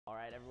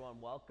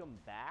everyone, welcome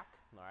back.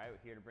 All right,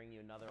 we're here to bring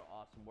you another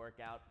awesome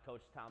workout.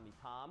 Coach Tommy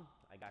Palm.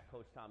 I got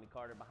Coach Tommy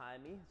Carter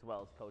behind me, as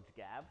well as Coach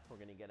Gab. We're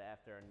gonna get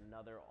after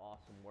another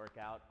awesome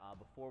workout.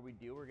 Before we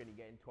do, we're gonna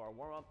get into our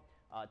warm-up.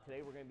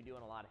 Today we're gonna be doing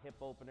a lot of hip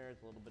openers,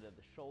 a little bit of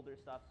the shoulder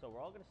stuff. So we're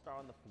all gonna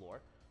start on the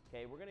floor.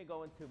 Okay, we're gonna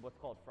go into what's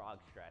called frog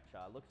stretch.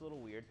 Looks a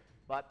little weird,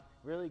 but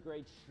really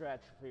great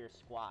stretch for your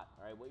squat.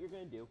 All right, what you're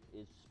gonna do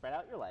is spread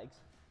out your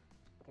legs.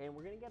 Okay, and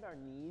we're gonna get our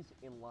knees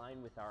in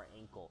line with our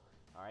ankle.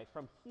 All right,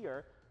 from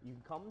here, you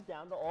can come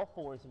down to all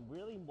fours, and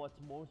really what's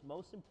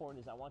most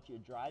important is I want you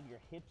to drive your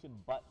hips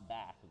and butt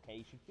back, okay?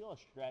 You should feel a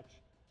stretch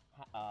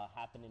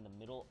happen in the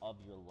middle of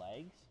your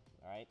legs,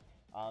 all right?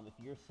 If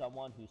you're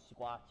someone who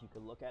squats, you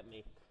can look at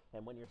me,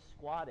 and when you're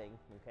squatting,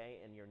 okay,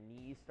 and your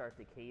knees start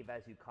to cave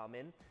as you come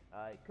in,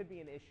 it could be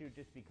an issue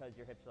just because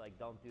your hips are like,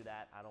 don't do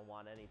that, I don't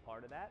want any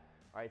part of that.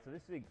 All right, so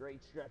this is a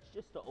great stretch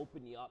just to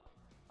open you up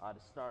to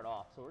start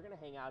off. So we're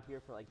gonna hang out here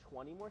for like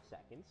 20 more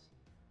seconds.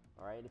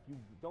 All right, if you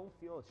don't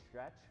feel a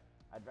stretch,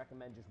 I'd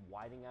recommend just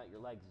widening out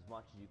your legs as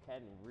much as you can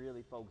and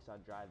really focus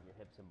on driving your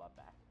hips and butt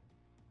back.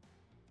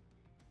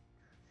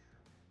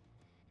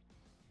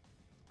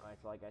 All right,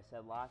 so like I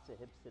said, lots of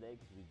hips today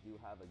because we do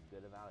have a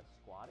good amount of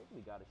squatting.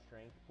 We got a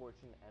strength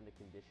portion and a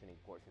conditioning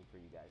portion for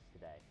you guys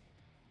today.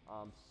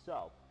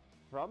 So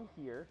from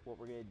here, what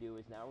we're gonna do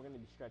is now we're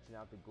gonna be stretching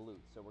out the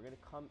glutes. So we're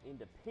gonna come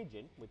into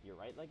pigeon with your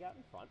right leg out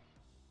in front,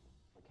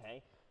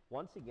 okay?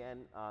 Once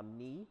again,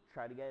 knee,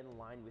 try to get in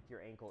line with your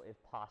ankle if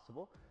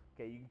possible.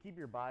 Okay, you can keep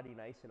your body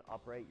nice and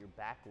upright. Your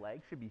back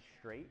leg should be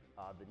straight.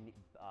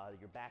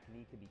 Your back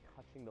knee could be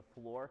touching the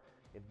floor.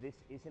 If this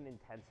isn't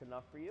intense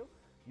enough for you,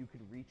 you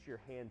could reach your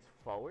hands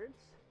forwards.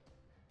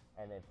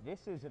 And if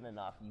this isn't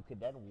enough, you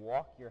could then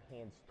walk your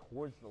hands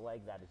towards the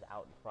leg that is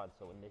out in front.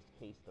 So in this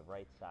case, the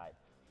right side.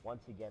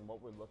 Once again, what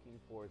we're looking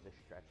for is a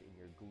stretch in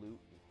your glute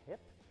and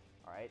hip.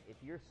 All right, if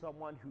you're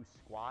someone who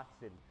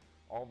squats and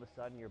all of a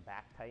sudden your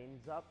back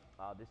tightens up,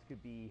 this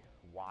could be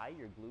why.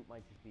 Your glute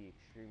might just be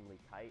extremely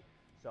tight.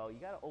 So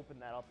you gotta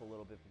open that up a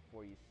little bit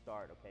before you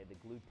start, okay? The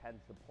glute tends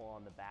to pull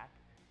on the back,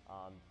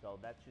 so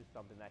that's just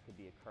something that could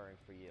be occurring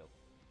for you.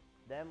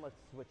 Then let's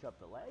switch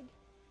up the leg.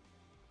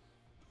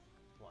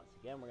 Once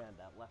again, we're gonna have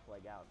that left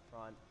leg out in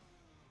front.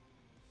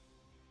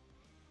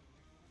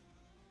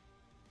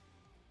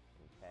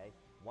 Okay,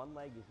 one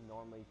leg is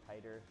normally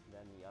tighter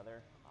than the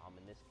other.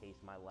 In this case,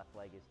 my left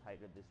leg is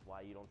tighter. This is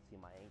why you don't see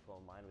my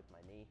ankle in line with my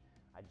knee.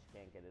 I just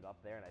can't get it up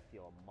there, and I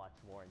feel a much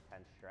more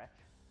intense stretch.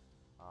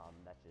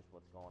 That's just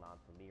what's going on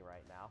for me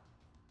right now.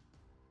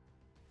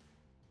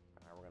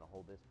 All right, we're gonna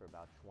hold this for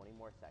about 20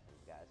 more seconds,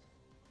 guys.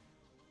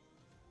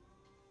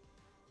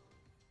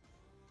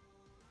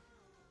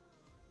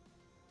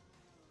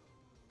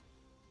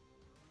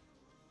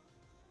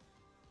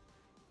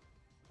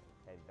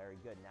 Okay, very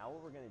good. Now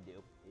what we're gonna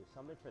do is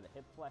something for the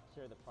hip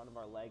flexor, the front of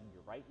our leg.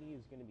 Your right knee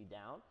is gonna be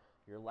down.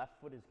 Your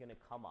left foot is gonna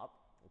come up,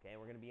 okay?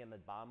 We're gonna be in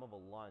the bottom of a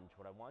lunge.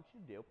 What I want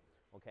you to do,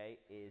 okay,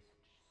 is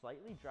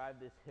slightly drive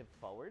this hip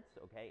forwards,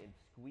 okay, and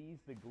squeeze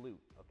the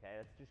glute, okay?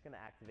 That's just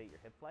gonna activate your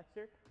hip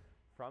flexor.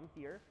 From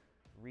here,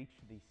 reach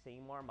the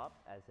same arm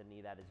up as the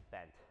knee that is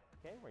bent,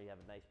 okay? Where you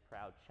have a nice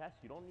proud chest.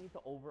 You don't need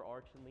to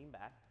overarch and lean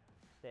back.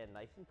 Stand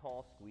nice and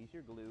tall, squeeze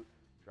your glute,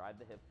 drive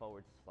the hip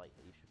forward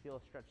slightly. You should feel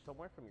a stretch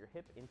somewhere from your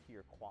hip into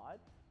your quad.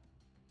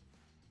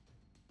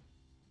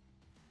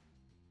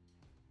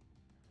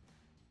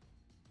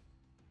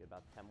 Get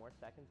about 10 more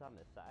seconds on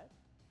this side.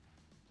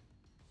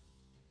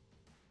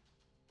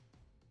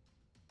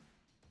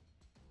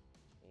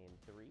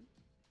 In 3,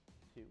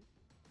 2,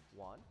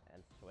 1,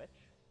 and switch.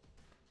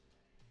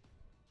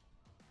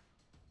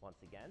 Once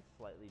again,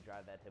 slightly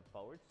drive that hip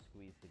forward,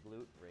 squeeze the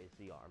glute, raise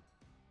the arm.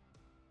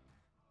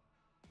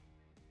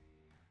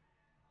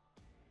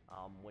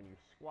 When you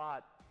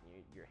squat,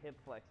 your hip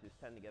flexors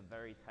tend to get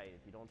very tight.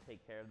 If you don't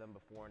take care of them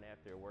before and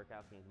after a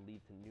workout, it can lead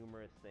to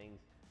numerous things: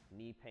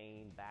 knee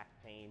pain, back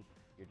pain.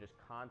 You're just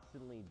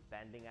constantly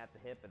bending at the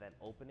hip and then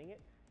opening it,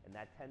 and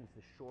that tends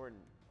to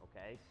shorten,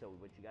 okay? So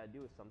what you gotta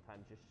do is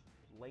sometimes just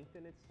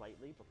lengthen it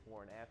slightly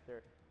before and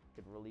after. It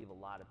could relieve a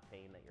lot of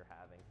pain that you're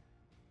having.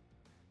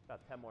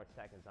 About 10 more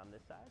seconds on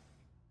this side.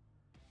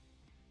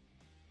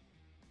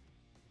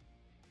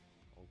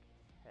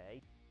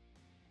 Okay.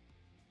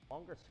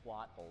 Longer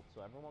squat hold,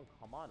 so everyone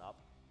come on up.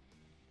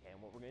 Okay,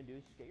 and what we're gonna do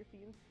is just get your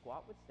feet in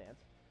squat with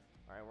stance.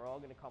 All right, we're all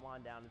gonna come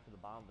on down into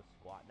the bottom of the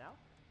squat now.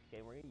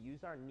 Okay, we're gonna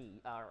use our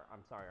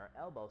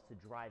elbows to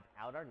drive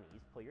out our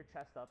knees. Pull your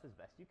chest up as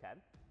best you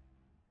can.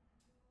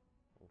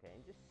 Okay,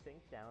 and just sink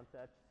down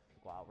to that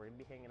squat. We're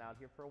gonna be hanging out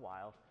here for a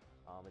while.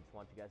 I just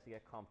want you guys to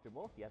get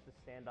comfortable. If you have to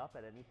stand up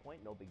at any point,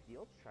 no big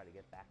deal. Just try to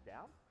get back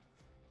down.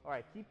 All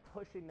right, keep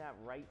pushing that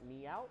right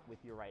knee out with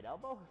your right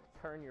elbow.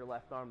 Turn your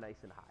left arm nice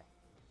and high.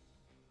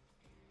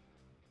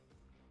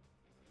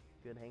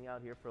 Good, hang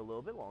out here for a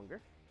little bit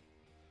longer.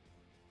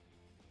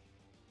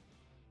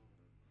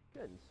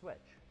 Good, and switch.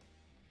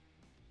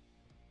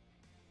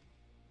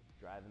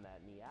 Driving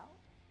that knee out,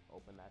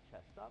 open that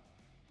chest up,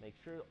 Make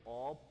sure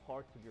all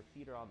parts of your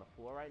feet are on the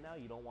floor right now.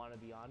 You don't want to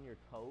be on your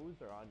toes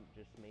or on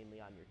just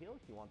mainly on your heels.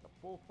 You want the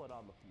full foot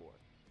on the floor.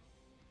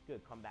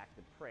 Good, come back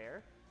to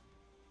prayer.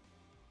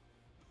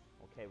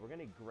 Okay, we're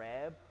gonna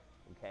grab,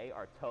 okay,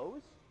 our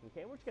toes.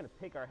 Okay, we're just gonna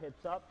pick our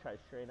hips up, try to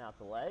straighten out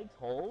the legs,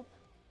 hold.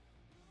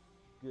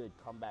 Good,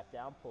 come back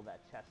down, pull that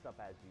chest up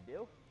as you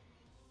do.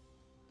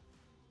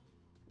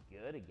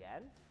 Good,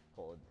 again,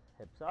 pull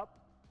the hips up.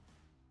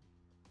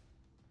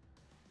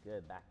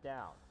 Good, back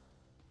down.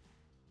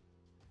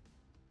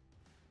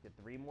 Good,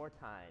 3 more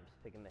times,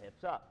 picking the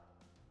hips up.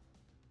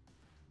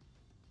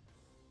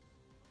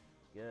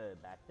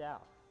 Good, back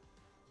down.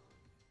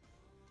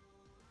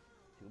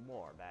 2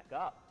 more, back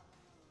up.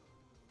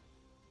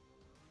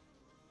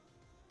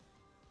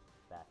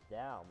 Back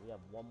down. We have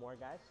 1 more,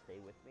 guys. Stay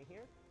with me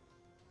here.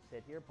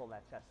 Sit here, pull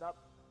that chest up.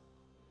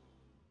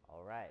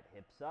 All right,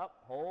 hips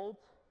up, hold.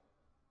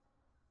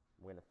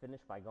 We're gonna finish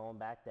by going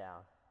back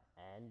down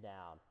and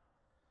down.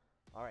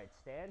 All right,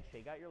 stand,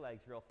 shake out your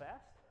legs real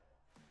fast.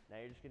 Now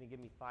you're just gonna give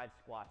me 5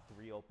 squats to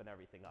reopen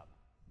everything up.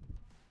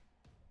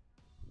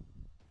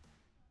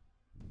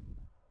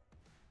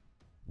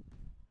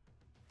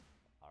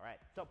 All right,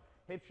 so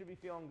hips should be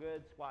feeling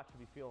good, squats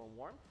should be feeling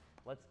warm.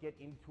 Let's get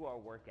into our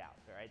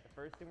workouts, all right? The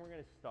first thing we're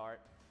gonna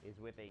start is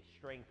with a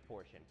strength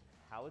portion.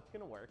 How it's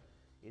gonna work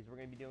is we're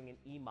gonna be doing an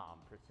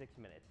EMOM for 6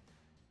 minutes.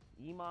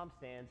 EMOM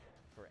stands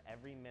for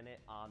every minute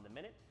on the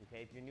minute,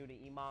 okay? If you're new to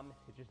EMOM,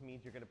 it just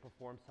means you're gonna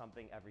perform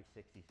something every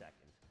 60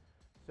 seconds.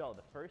 So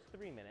the first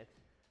 3 minutes,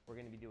 we're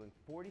gonna be doing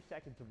 40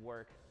 seconds of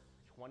work,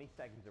 20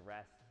 seconds of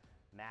rest,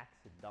 max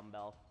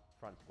dumbbell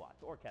front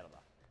squats or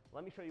kettlebell.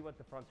 Let me show you what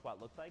the front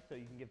squat looks like so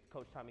you can give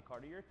Coach Tommy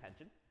Carter your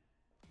attention.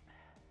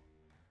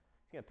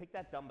 He's gonna pick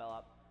that dumbbell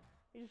up.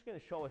 He's just gonna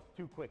show us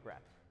 2 quick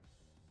reps.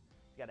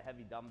 He's got a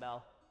heavy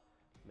dumbbell,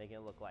 making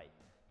it look light.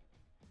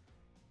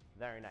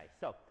 Very nice.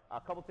 So a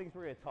couple things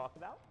we're gonna talk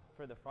about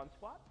for the front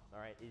squat, all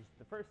right, is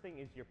the first thing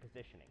is your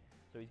positioning.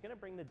 So he's gonna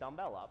bring the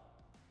dumbbell up,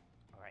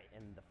 all right,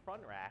 and the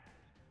front rack,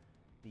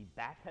 the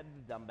back head of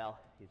the dumbbell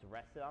is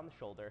rested on the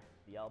shoulder.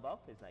 The elbow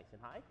is nice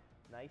and high.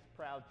 Nice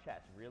proud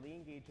chest, really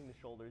engaging the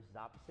shoulders. His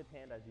opposite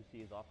hand, as you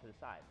see, is off to the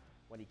side.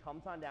 When he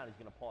comes on down, he's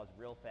gonna pause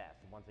real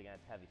fast. And once again,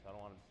 it's heavy, so I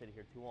don't want him to sit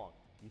here too long.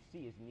 You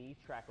see his knees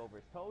track over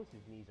his toes,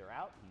 his knees are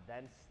out. He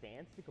then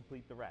stands to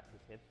complete the rep.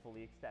 His hips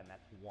fully extend,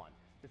 that's 1.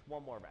 Just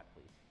 1 more rep,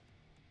 please.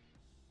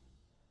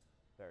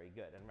 Very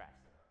good, and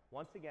rest.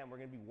 Once again, we're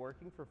gonna be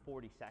working for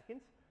 40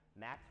 seconds,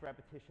 max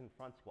repetition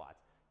front squats.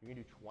 You're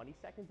gonna do 20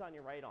 seconds on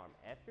your right arm.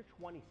 After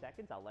 20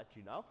 seconds, I'll let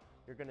you know,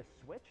 you're gonna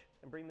switch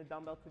and bring the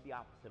dumbbell to the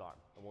opposite arm.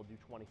 And we'll do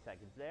 20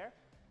 seconds there.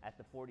 At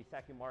the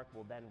 40-second mark,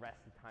 we'll then rest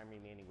the time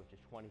remaining, which is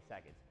 20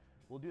 seconds.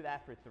 We'll do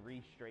that for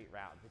 3 straight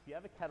rounds. If you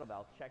have a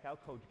kettlebell, check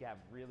out Coach Gab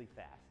really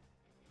fast.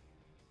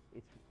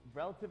 It's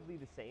relatively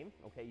the same,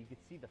 okay? You can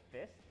see the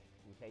fist,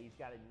 okay? He's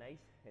got it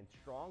nice and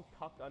strong,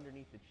 tucked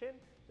underneath the chin.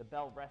 The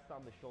bell rests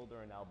on the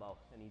shoulder and elbow,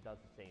 and he does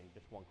the same,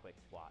 just 1 quick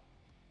squat.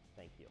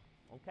 Thank you.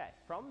 Okay,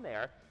 from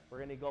there, we're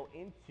gonna go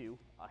into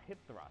a hip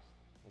thrust,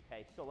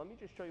 okay? So let me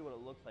just show you what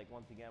it looks like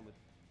once again with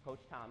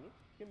Coach Tommy.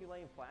 He's gonna be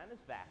laying flat on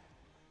his back.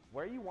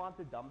 Where you want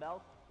the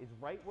dumbbell is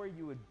right where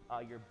you would,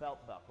 your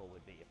belt buckle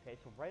would be, okay?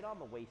 So right on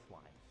the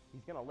waistline.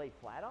 He's gonna lay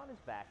flat on his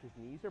back, his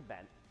knees are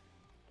bent,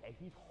 okay?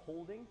 He's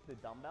holding the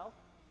dumbbell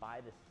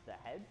by the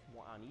heads,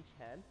 on each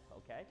hand,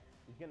 okay?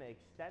 He's gonna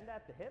extend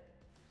at the hip,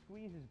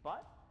 squeeze his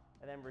butt,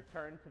 and then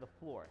return to the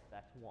floor.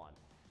 That's 1.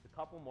 A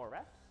couple more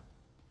reps.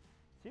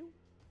 2.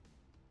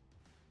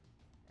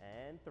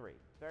 And 3.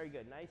 Very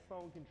good. Nice,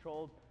 slow, and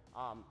controlled.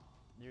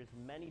 There's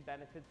many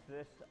benefits to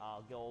this.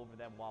 I'll go over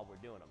them while we're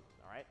doing them.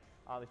 All right.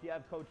 If you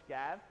have Coach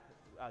Gab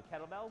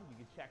kettlebell, you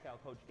can check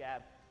out Coach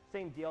Gab.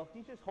 Same deal.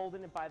 He's just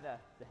holding it by the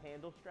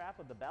handle strap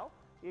of the belt.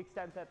 He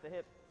extends at the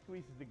hip,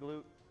 squeezes the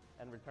glute,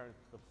 and returns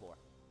to the floor.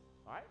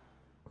 All right.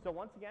 So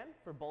once again,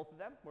 for both of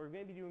them, we're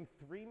going to be doing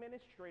 3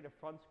 minutes straight of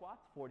front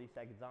squats, 40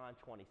 seconds on,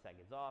 20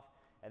 seconds off,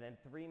 and then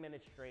 3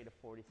 minutes straight of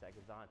 40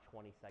 seconds on,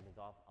 20 seconds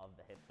off of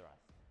the hip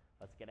thrust.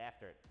 Let's get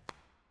after it.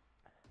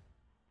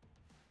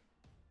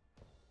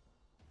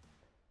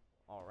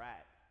 All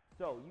right,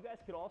 so you guys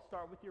could all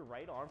start with your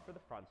right arm for the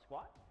front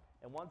squat.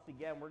 And once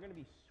again, we're gonna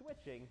be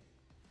switching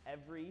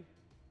every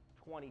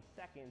 20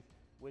 seconds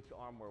which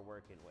arm we're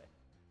working with.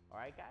 All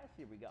right, guys,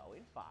 here we go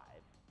in 5,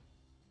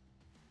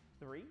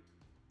 3,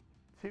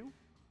 2,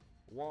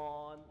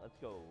 1, let's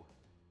go.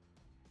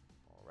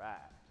 All right,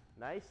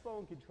 nice, slow,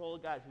 and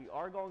controlled, guys. We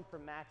are going for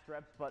max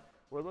reps, but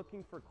we're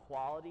looking for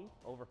quality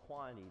over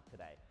quantity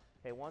today.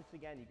 Okay, once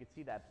again, you can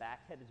see that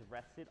back head is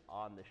rested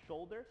on the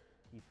shoulder.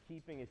 He's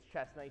keeping his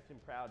chest nice and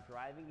proud,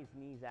 driving his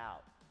knees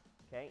out.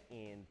 Okay,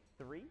 in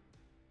 3,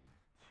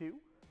 2,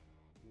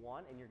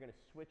 1, and you're gonna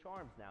switch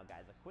arms now,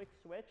 guys. A quick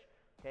switch,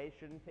 okay,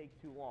 shouldn't take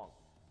too long.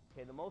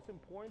 Okay, the most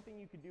important thing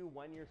you can do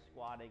when you're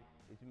squatting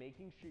is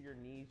making sure your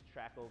knees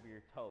track over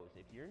your toes.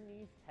 If your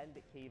knees tend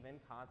to cave in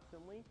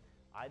constantly,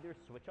 either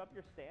switch up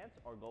your stance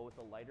or go with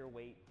a lighter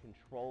weight,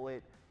 control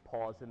it,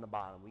 pause in the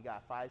bottom. We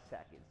got 5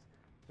 seconds.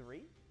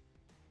 3,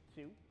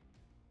 2,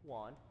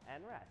 1,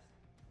 and rest.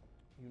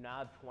 You now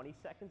have 20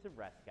 seconds of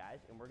rest, guys,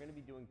 and we're gonna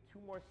be doing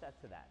 2 more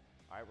sets of that.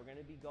 All right, we're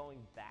gonna be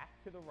going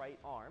back to the right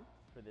arm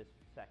for this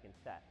second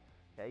set.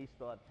 Okay, you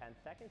still have 10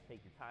 seconds. Take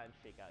your time,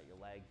 shake out your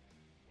legs,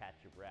 catch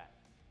your breath.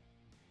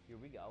 Here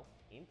we go,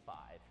 in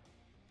 5,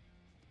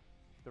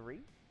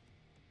 3,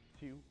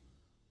 2,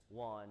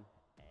 1,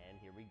 and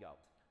here we go.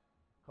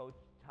 Coach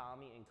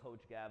Tommy and Coach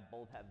Gav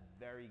both have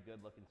very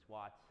good looking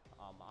squats.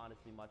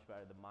 Honestly, much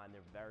better than mine.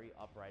 They're very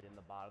upright in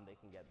the bottom. They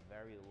can get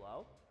very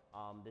low.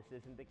 This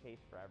isn't the case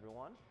for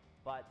everyone,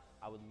 but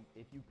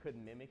if you could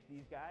mimic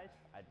these guys,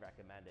 I'd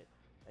recommend it.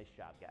 Nice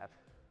job, Gav.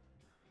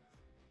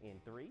 In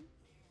 3,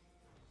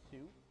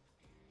 2,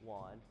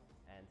 1,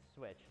 and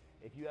switch.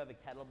 If you have a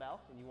kettlebell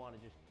and you want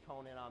to just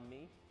tone in on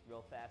me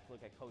real fast,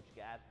 look at Coach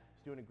Gav.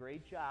 He's doing a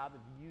great job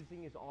of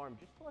using his arm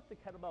just to let the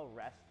kettlebell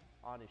rest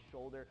on his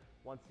shoulder.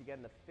 Once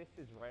again, the fist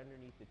is right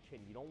underneath the chin.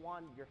 You don't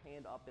want your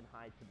hand up and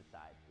high to the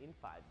side. In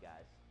 5,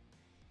 guys.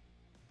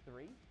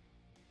 3,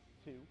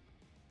 2,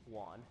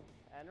 1,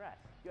 and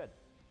rest. Good.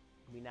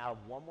 We now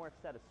have 1 more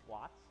set of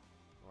squats,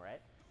 all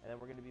right? And then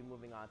we're gonna be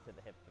moving on to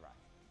the hip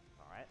thrust,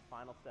 all right?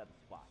 Final set of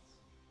squats.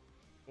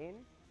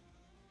 In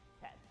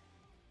 10.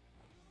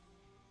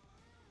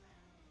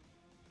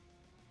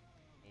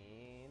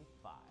 In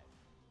 5,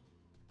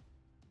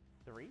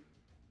 3,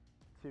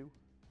 2,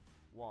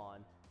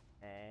 1,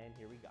 and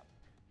here we go.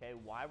 Okay,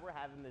 why we're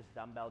having this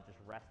dumbbell just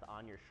rest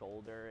on your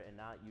shoulder and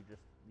not you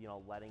just,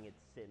 letting it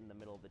sit in the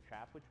middle of the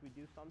trap, which we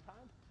do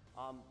sometimes.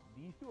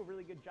 These do a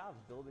really good job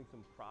of building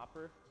some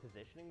proper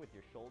positioning with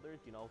your shoulders,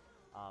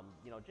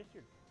 just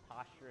your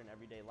posture in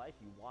everyday life.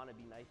 You wanna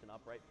be nice and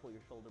upright, pull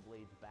your shoulder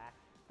blades back.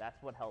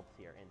 That's what helps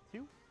here. In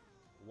 2,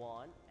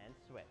 1, and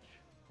switch.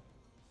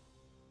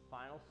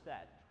 Final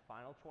set,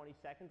 final 20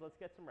 seconds. Let's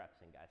get some reps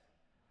in, guys.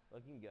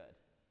 Looking good.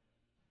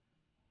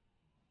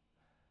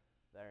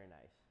 Very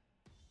nice.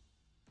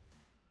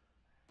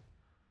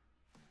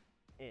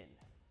 In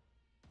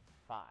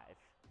 5,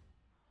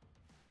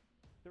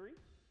 3,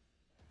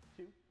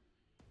 2,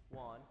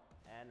 1,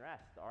 and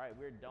rest. All right,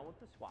 we're done with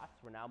the squats.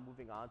 We're now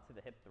moving on to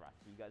the hip thrust.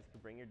 So you guys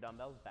can bring your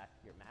dumbbells back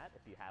to your mat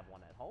if you have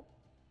one at home.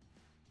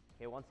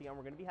 Okay, once again,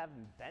 we're gonna be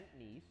having bent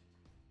knees,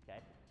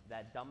 okay?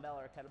 That dumbbell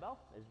or kettlebell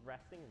is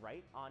resting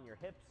right on your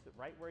hips,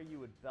 right where you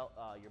would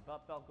your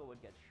belt buckle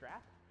would get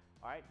strapped.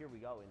 All right, here we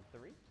go in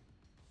 3,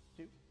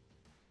 2,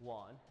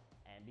 1,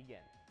 and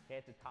begin. Okay,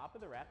 at the top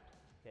of the rep,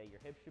 okay, your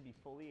hips should be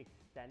fully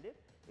extended.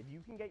 If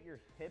you can get your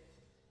hips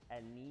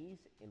and knees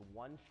in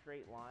one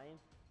straight line,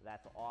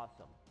 that's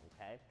awesome,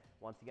 okay?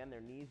 Once again,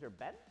 their knees are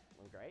bent,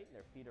 right?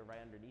 Their feet are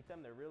right underneath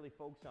them. They're really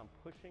focused on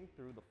pushing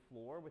through the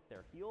floor with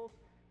their heels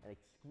and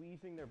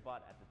squeezing their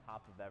butt at the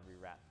top of every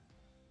rep.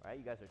 All right,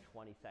 you guys are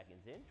 20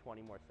 seconds in,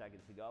 20 more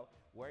seconds to go.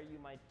 Where you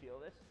might feel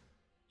this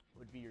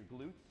would be your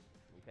glutes,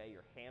 okay,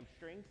 your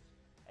hamstrings,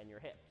 and your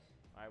hips.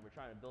 All right, we're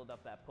trying to build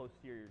up that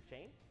posterior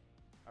chain.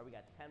 All right, we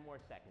got 10 more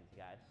seconds,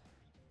 guys.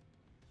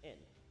 In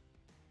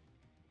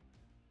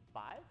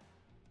 5,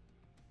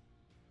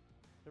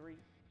 3,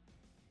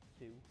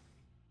 2,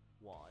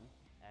 1,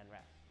 and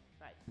rest.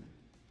 Nice.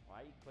 All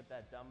right, you can put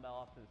that dumbbell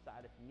off to the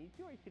side if you need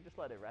to, or you can just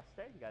let it rest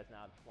there. You guys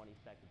now have 20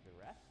 seconds of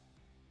rest.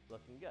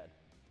 Looking good.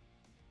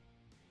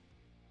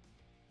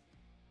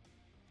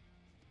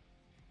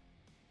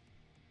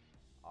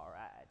 All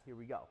right, here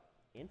we go.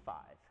 In 5,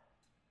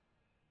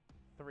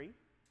 3,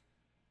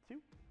 2,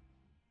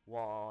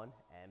 1,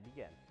 and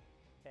begin.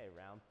 Okay,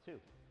 round 2.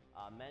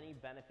 Many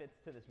benefits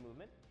to this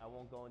movement. I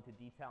won't go into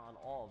detail on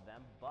all of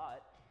them,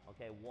 but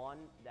okay, one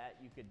that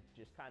you could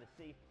just kind of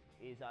see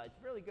is it's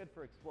really good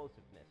for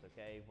explosiveness,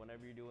 okay?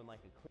 Whenever you're doing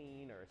like a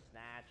clean or a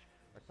snatch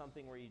or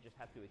something where you just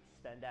have to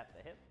extend at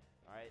the hip,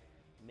 all right?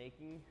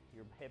 Making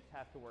your hips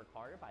have to work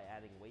harder by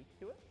adding weight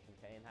to it,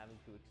 okay, and having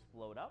to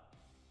explode up.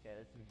 Okay,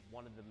 this is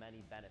one of the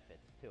many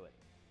benefits to it.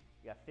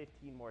 You got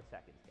 15 more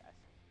seconds, guys.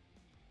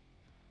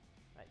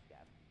 Nice,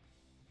 Gab.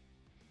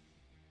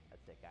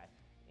 That's it, guys.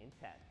 In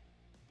 10.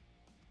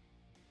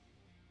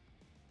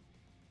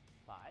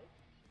 5,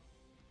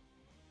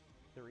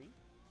 3,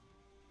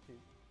 2,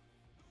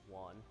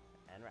 1,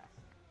 and rest.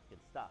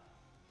 Good stuff.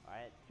 All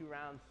right, 2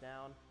 rounds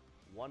down,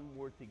 1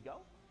 more to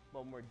go.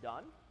 When we're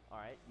done, all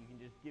right, you can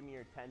just give me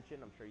your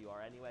attention. I'm sure you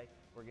are anyway.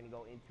 We're gonna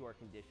go into our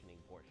conditioning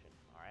portion,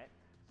 all right?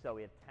 So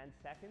we have 10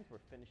 seconds.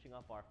 We're finishing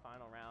up our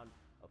final round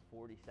of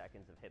 40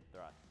 seconds of hip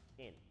thrust.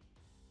 In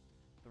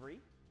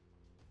 3,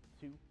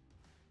 2,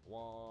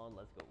 1,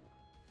 let's go.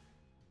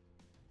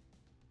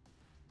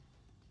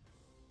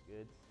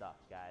 Good stuff,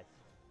 guys.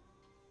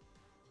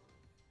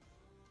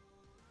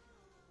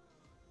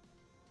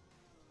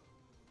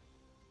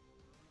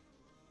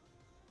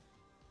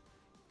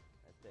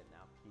 That's it,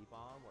 now keep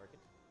on working.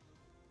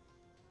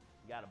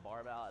 You got a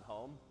barbell at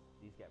home,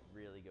 these get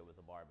really good with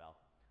a barbell.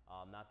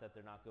 Not that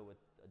they're not good with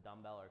a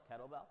dumbbell or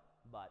kettlebell,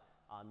 but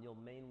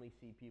you'll mainly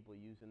see people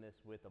using this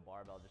with a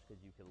barbell just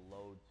because you can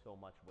load so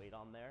much weight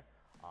on there.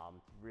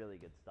 It's really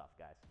good stuff,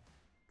 guys.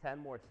 10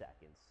 more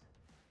seconds.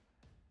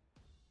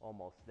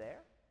 Almost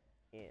there.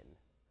 In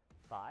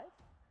 5,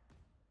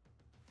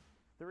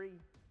 3,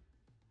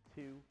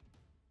 2,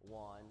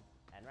 1,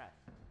 and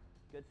rest.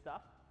 Good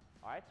stuff.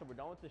 All right, so we're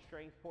done with the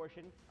strength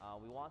portion.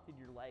 We wanted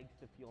your legs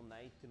to feel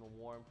nice and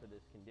warm for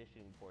this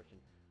conditioning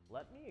portion.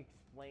 Let me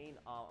explain.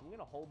 I'm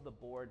gonna hold the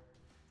board.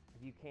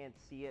 If you can't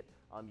see it,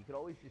 you could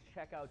always just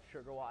check out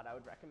SugarWOD. I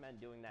would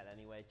recommend doing that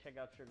anyway.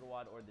 Check out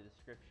SugarWOD or the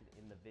description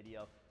in the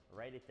video.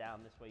 Write it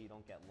down, this way you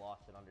don't get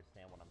lost and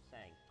understand what I'm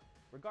saying.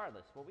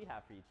 Regardless, what we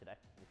have for you today,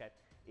 okay,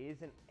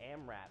 is an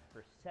AMRAP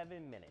for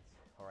 7 minutes,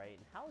 all right?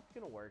 And how it's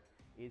gonna work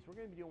is we're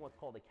gonna be doing what's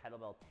called a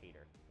kettlebell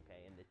tater,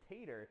 okay? And the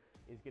tater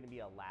is gonna be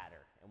a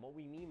ladder. And what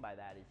we mean by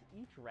that is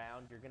each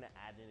round, you're gonna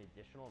add an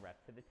additional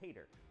rep to the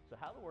tater. So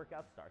how the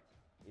workout starts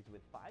is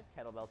with 5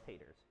 kettlebell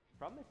taters.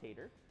 From the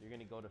tater, you're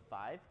gonna go to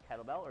 5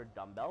 kettlebell or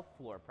dumbbell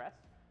floor press,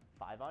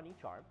 5 on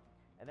each arm,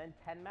 and then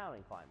 10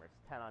 mountain climbers,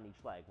 10 on each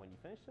leg. When you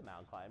finish the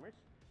mountain climbers,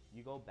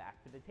 you go back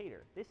to the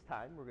tater. This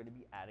time, we're gonna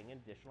be adding an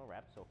additional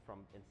rep, so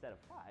instead of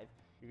 5,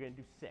 you're gonna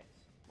do 6.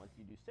 Once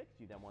you do 6,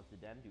 you then once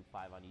again do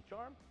 5 on each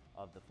arm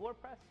of the floor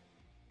press,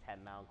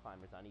 10 mountain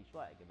climbers on each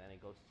leg, and then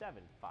it goes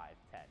 7, 5,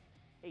 10,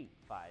 8,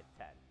 5,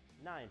 10,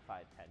 9,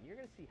 5, 10. You're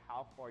gonna see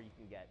how far you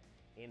can get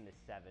in the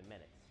 7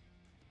 minutes.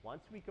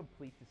 Once we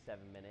complete the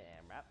 7-minute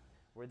AMRAP,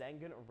 we're then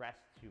gonna rest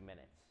 2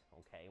 minutes,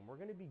 okay? And we're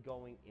gonna be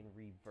going in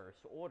reverse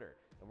order.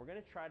 And we're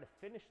gonna try to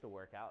finish the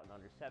workout in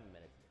under 7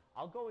 minutes.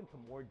 I'll go into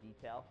more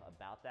detail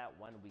about that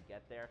when we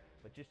get there,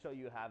 but just so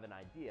you have an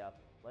idea,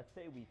 let's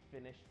say we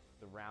finished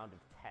the round of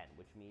 10,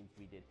 which means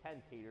we did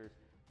 10 taters,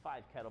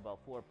 5 kettlebell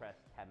floor press,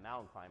 10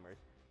 mountain climbers.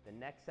 The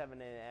next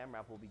 7-minute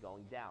AMRAP will be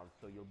going down,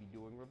 so you'll be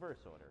doing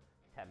reverse order.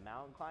 10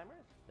 mountain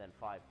climbers, then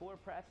 5 floor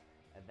press,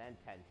 and then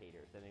 10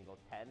 taters. And then go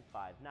 10,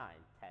 5, 9,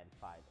 10,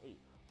 5, 8,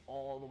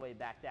 all the way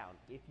back down.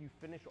 If you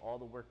finish all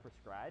the work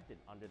prescribed in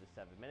under the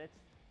 7 minutes,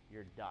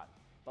 you're done.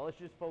 But let's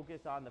just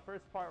focus on the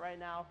first part right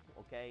now,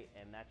 okay?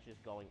 And that's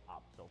just going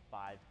up. So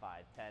 5,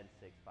 5, 10,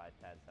 6, 5,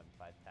 10, 7,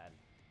 5, 10,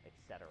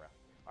 etc.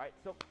 All right,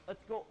 so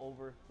let's go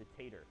over the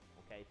tater,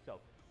 okay?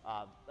 So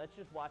let's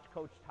just watch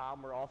Coach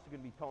Tom. We're also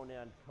gonna be toning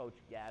on Coach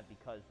Gav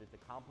because it's a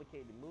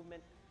complicated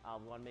movement.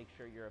 We wanna make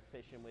sure you're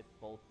efficient with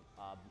both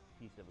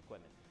pieces of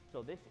equipment.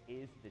 So this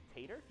is the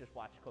tater. Just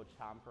watch Coach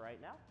Tom for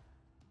right now.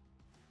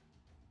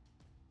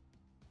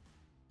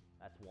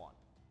 That's 1.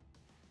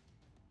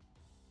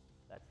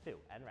 That's 2,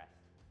 and rest.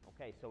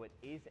 Okay, so it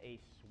is a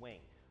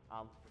swing.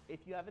 If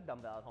you have a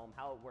dumbbell at home,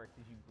 how it works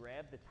is you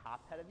grab the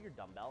top head of your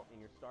dumbbell in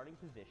your starting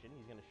position.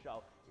 He's gonna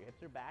show your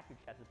hips are back, your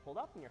chest is pulled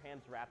up, and your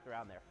hands wrapped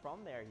around there.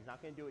 From there, he's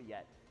not gonna do it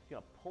yet. He's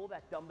gonna pull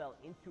that dumbbell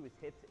into his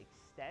hips,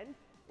 extend,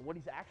 and what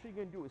he's actually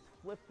gonna do is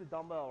flip the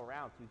dumbbell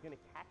around. So he's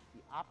gonna catch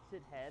the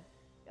opposite head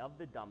of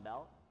the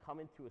dumbbell, come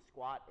into a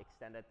squat,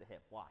 extend at the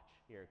hip. Watch,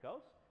 here it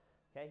goes.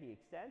 Okay, he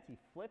extends, he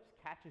flips,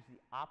 catches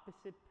the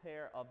opposite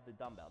pair of the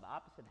dumbbell, the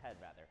opposite head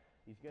rather.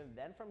 He's gonna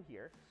then from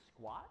here,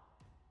 squat,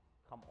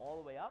 come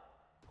all the way up,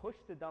 push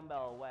the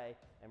dumbbell away,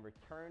 and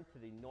return to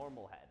the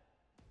normal head.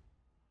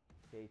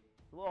 Okay,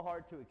 it's a little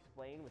hard to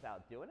explain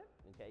without doing it,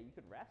 okay, you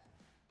could rest.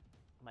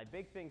 My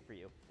big thing for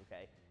you,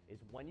 okay, is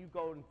when you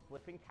go and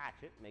flip and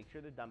catch it, make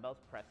sure the dumbbell's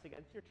pressed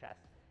against your chest,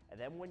 and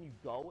then when you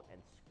go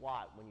and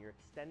squat, when you're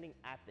extending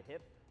at the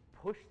hip,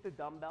 push the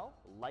dumbbell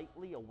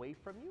lightly away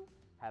from you,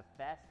 have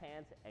fast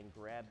hands, and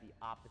grab the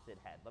opposite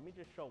head. Let me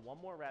just show one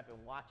more rep and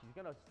watch. He's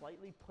gonna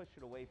slightly push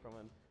it away from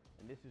him,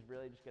 and this is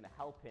really just gonna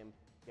help him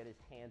get his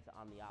hands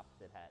on the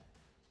opposite head.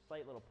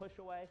 Slight little push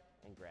away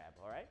and grab,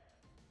 all right?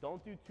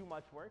 Don't do too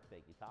much work,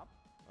 thank you, Tom,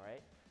 all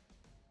right?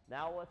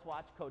 Now let's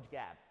watch Coach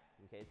Gab.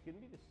 Okay, it's gonna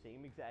be the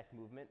same exact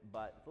movement,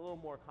 but it's a little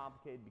more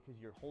complicated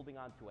because you're holding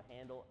onto a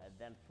handle and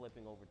then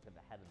flipping over to the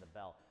head of the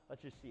bell.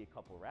 Let's just see a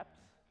couple reps.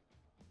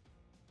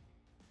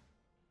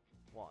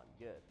 1,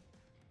 good.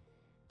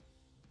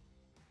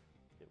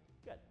 2,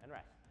 good, and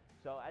rest.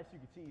 So as you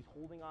can see, he's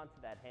holding onto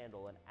that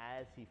handle, and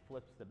as he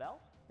flips the bell,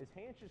 his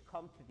hands just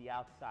come to the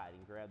outside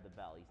and grab the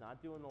bell. He's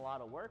not doing a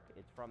lot of work.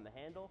 It's from the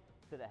handle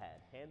to the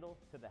head, handle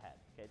to the head.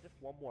 Okay, just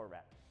one more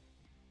rep.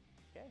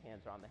 Okay,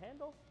 hands are on the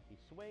handle, he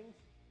swings,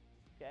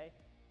 okay,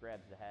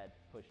 grabs the head,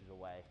 pushes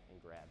away,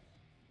 and grabs,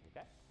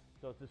 okay?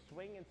 So it's a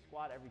swing and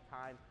squat every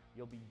time.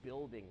 You'll be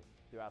building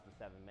throughout the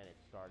 7 minutes,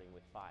 starting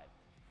with 5.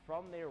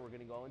 From there, we're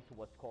gonna go into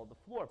what's called the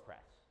floor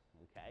press,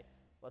 okay?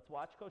 Let's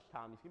watch Coach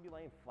Tom. He's gonna be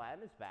laying flat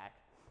on his back,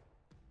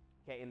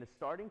 okay, in the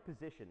starting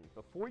position.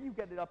 Before you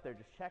get it up there,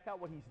 just check out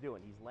what he's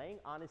doing. He's laying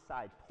on his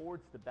side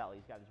towards the bell.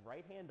 He's got his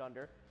right hand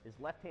under, his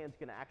left hand's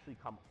gonna actually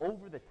come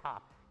over the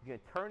top. He's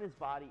gonna turn his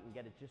body and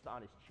get it just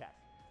on his chest.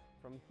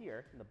 From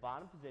here, in the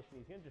bottom position,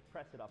 he's gonna just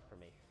press it up for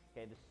me.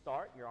 Okay, to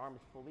start, your arm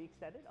is fully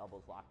extended,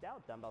 elbows locked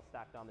out, dumbbell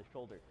stacked on the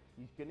shoulder.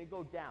 He's gonna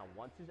go down.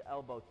 Once his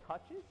elbow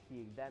touches,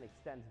 he then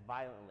extends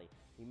violently.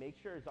 He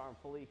makes sure his arm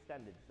fully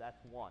extended, so that's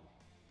 1.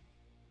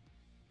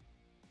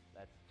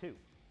 That's 2,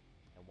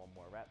 and one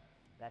more rep.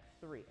 That's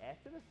 3.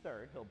 After the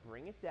third, he'll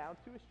bring it down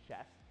to his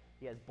chest.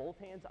 He has both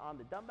hands on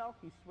the dumbbell.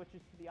 He switches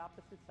to the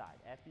opposite side.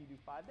 After you do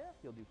 5 there,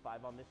 he'll do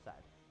 5 on this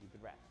side. You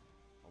could rest,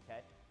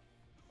 okay?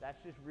 that's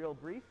just real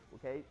brief,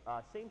 okay?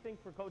 Same thing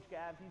for Coach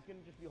Gav. He's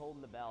gonna just be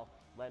holding the bell,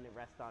 letting it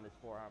rest on his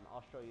forearm.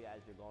 I'll show you as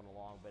you're going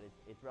along, but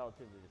it's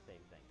relatively the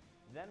same thing.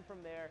 Then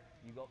from there,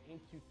 you go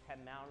into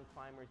 10 mountain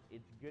climbers.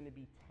 It's gonna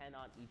be 10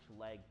 on each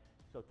leg,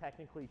 so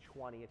technically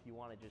 20 if you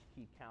wanna just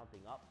keep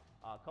counting up.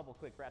 A couple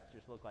quick reps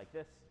just look like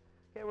this.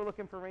 Okay, we're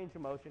looking for range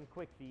of motion,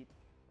 quick feet,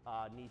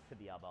 knees to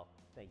the elbow.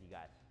 Thank you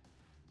guys.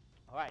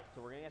 All right,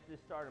 so we're gonna get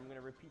this started. I'm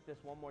gonna repeat this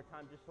one more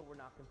time just so we're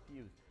not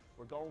confused.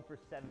 We're going for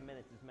 7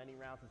 minutes, as many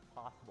rounds as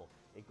possible.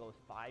 It goes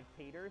 5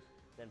 taters,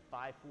 then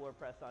 5 floor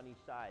press on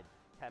each side,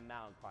 10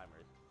 mountain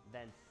climbers,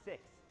 then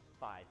 6,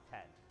 5,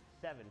 10,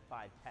 7,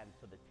 5, 10.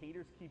 So the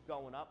taters keep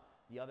going up,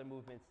 the other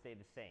movements stay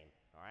the same,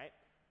 all right?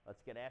 Let's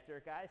get after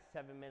it, guys.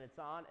 7 minutes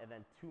on, and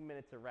then 2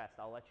 minutes of rest.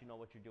 I'll let you know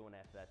what you're doing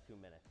after that 2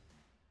 minutes.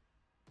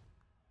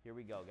 Here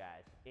we go,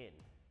 guys. In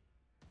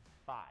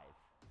 5,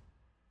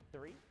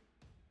 3,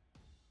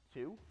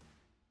 2,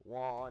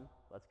 1.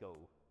 Let's go.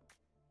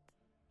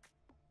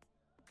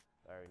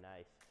 Very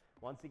nice.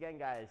 Once again,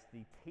 guys,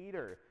 the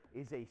tater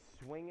is a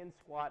swing and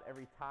squat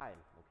every time,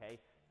 okay?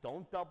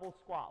 Don't double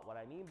squat. What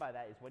I mean by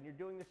that is when you're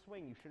doing the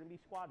swing, you shouldn't be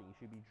squatting. You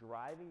should be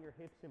driving your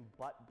hips and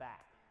butt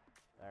back.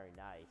 Very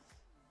nice.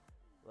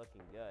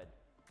 Looking good.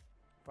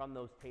 From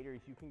those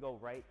taters, you can go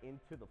right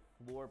into the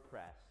floor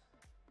press.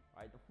 All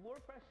right, the floor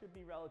press should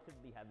be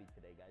relatively heavy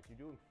today, guys. You're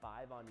doing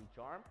 5 on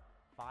each arm.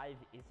 5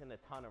 isn't a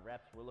ton of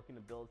reps. We're looking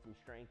to build some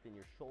strength in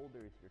your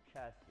shoulders, your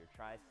chest, your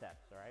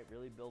triceps, all right?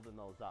 Really building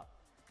those up.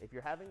 If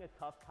you're having a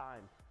tough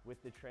time with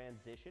the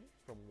transition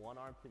from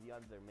one arm to the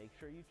other, make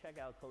sure you check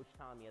out Coach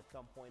Tommy at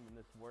some point in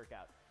this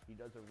workout. He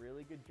does a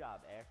really good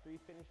job. After he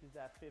finishes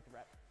that 5th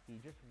rep, he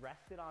just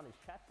rests it on his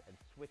chest and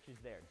switches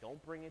there.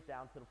 Don't bring it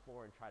down to the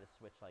floor and try to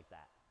switch like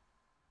that.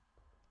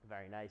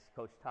 Very nice.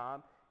 Coach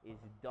Tom is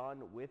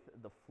done with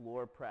the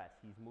floor press.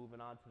 He's moving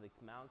on to the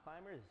mountain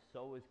climbers.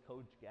 So is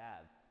Coach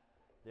Gav.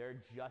 They're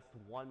just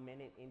 1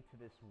 minute into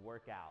this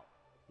workout.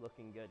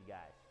 Looking good,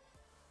 guys.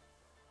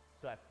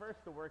 So at first,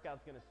 the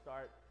workout's gonna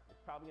start,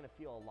 it's probably gonna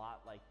feel a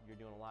lot like you're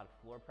doing a lot of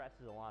floor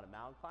presses, a lot of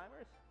mountain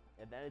climbers,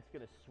 and then it's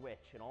gonna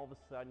switch, and all of a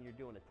sudden, you're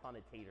doing a ton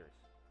of taters.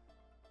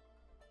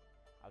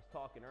 I was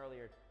talking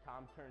earlier,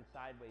 Tom turned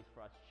sideways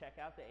for us. Check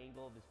out the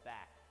angle of his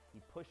back.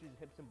 He pushes his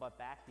hips and butt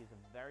back. He has a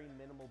very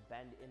minimal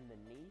bend in the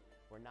knee.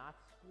 We're not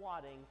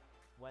squatting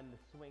when the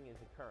swing is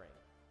occurring,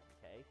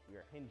 okay? We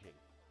are hinging.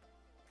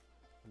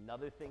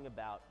 Another thing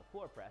about the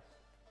floor press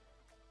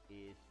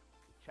is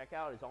check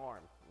out his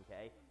arm,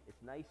 okay? It's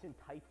nice and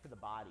tight to the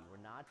body.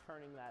 We're not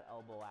turning that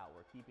elbow out.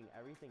 We're keeping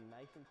everything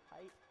nice and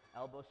tight.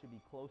 Elbow should be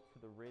close to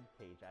the rib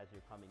cage as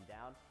you're coming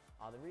down.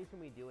 The reason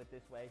we do it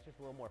this way is just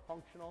a little more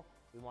functional.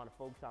 We want to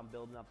focus on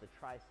building up the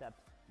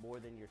triceps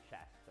more than your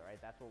chest, all right?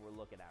 That's what we're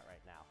looking at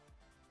right now.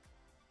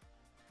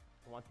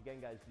 Once again,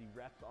 guys, the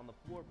reps on the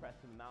floor press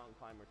and the mountain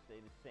climbers stay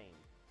the same.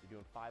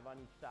 You're doing 5 on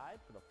each side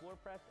for the floor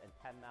press and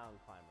 10 mountain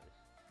climbers.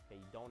 Okay,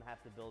 you don't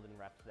have to build in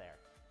reps there.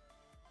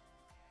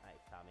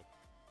 Nice, Tommy.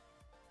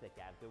 Sick,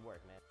 Gav. Good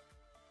work, man.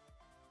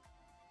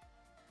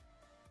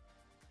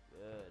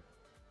 Good.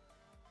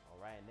 All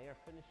right, and they are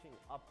finishing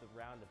up the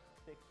round of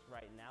 6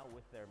 right now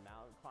with their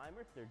mountain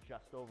climbers. They're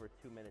just over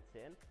 2 minutes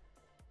in.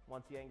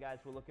 Once again,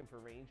 guys, we're looking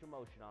for range of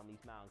motion on these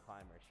mountain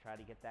climbers. Try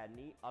to get that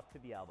knee up to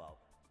the elbow.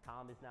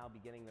 Tom is now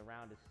beginning the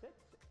round of 6,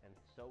 and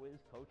so is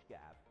Coach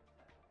Gav.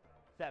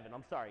 7,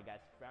 I'm sorry,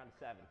 guys. Round of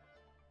 7.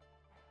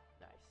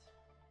 Nice.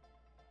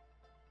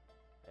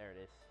 There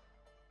it is.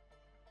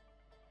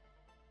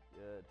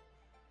 Good.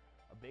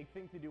 A big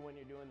thing to do when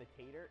you're doing the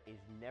tater is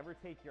never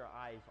take your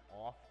eyes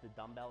off the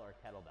dumbbell or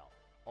kettlebell.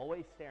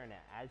 Always staring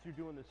at it. As you're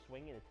doing the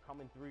swing and it's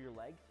coming through your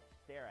legs,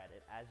 stare at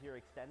it. As you're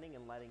extending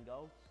and letting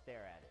go,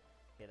 stare at it.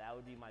 Okay, that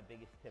would be my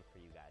biggest tip for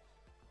you guys.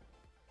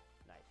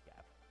 Nice,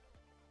 Gav.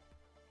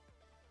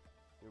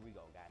 Here we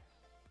go, guys.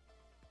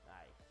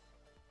 Nice.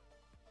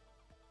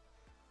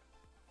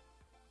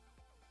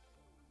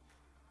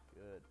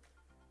 Good.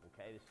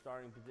 Okay, the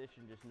starting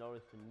position, just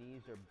notice the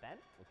knees are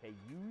bent. Okay,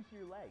 use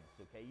your legs.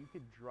 Okay, you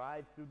could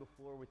drive through the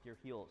floor with your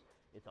heels.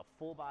 It's a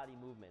full body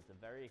movement. It's a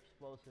very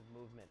explosive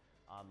movement.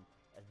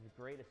 It's a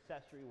great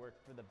accessory work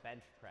for the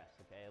bench press.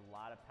 Okay, a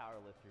lot of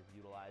powerlifters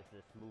utilize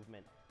this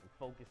movement and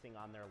focusing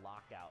on their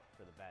lockout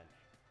for the bench.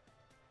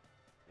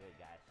 Good,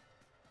 guys.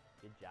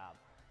 Good job.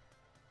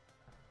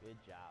 Good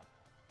job.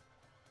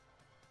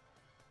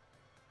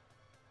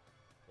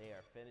 They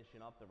are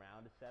finishing up the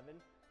round of 7.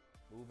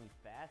 Moving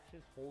fast,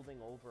 just holding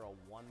over a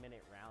 1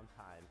 minute round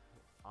time.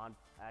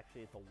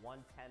 Actually, it's a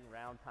 1:10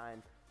 round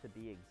time to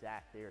be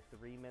exact. They are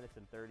 3 minutes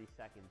and 30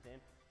 seconds in.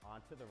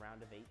 Onto the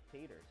round of 8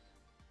 taters.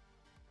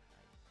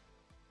 Nice.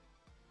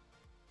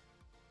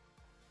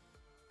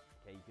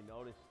 Okay, you can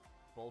notice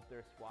both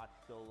their squats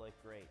still look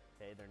great.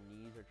 Okay, their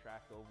knees are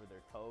tracked over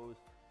their toes.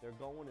 They're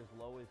going as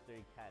low as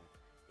they can.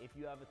 If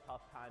you have a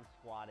tough time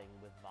squatting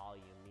with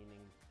volume,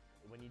 meaning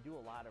when you do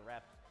a lot of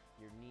reps,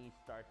 your knees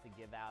start to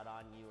give out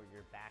on you or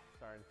your back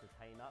starting to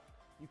tighten up,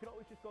 you can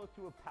always just go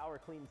to a power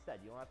clean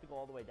instead. You don't have to go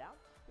all the way down.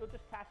 You'll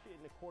just catch it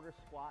in a quarter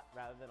squat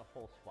rather than a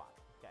full squat.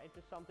 Okay,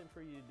 just something for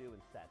you to do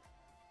instead.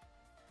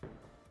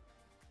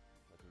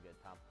 Looking good,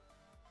 Tom.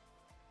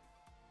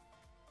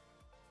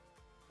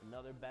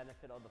 Another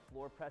benefit of the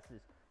floor press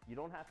is you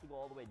don't have to go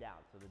all the way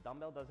down. So the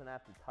dumbbell doesn't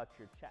have to touch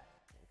your chest,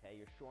 okay?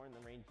 You're shortening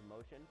the range of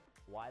motion.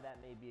 Why that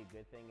may be a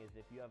good thing is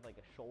if you have like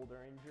a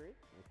shoulder injury,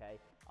 okay?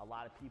 A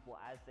lot of people,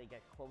 as they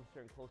get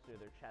closer and closer to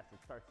their chest, it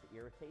starts to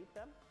irritate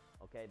them,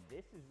 okay?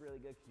 This is really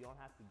good because you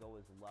don't have to go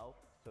as low.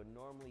 So it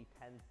normally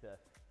tends to,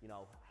 you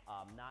know,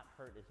 not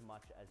hurt as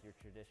much as your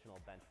traditional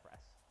bench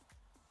press.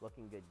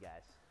 Looking good,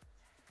 guys.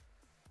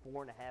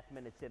 4.5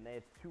 minutes in.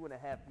 They have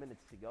 2.5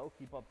 minutes to go.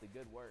 Keep up the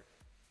good work.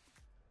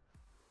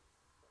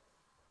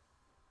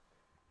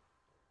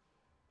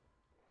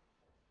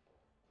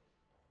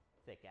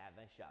 Sick, Gav.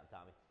 Nice job,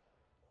 Tommy.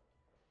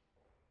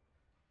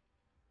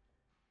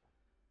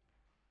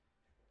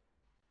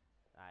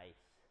 Nice.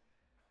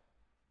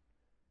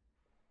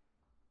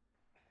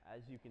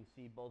 As you can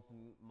see, both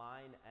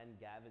mine and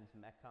Gavin's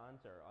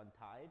Metcons are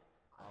untied.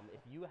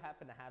 If you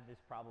happen to have this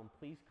problem,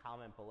 please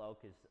comment below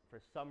because for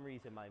some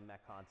reason my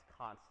Metcon's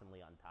constantly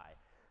untied.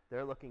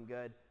 They're looking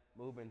good,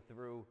 moving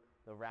through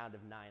the round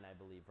of 9, I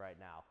believe, right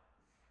now.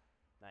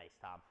 Nice,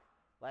 Tom.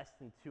 Less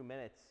than 2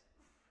 minutes.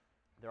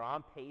 They're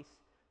on pace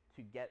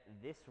to get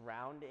this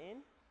round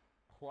in,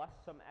 plus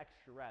some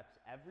extra reps.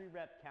 Every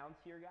rep counts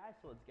here, guys,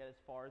 so let's get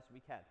as far as we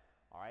can.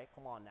 All right,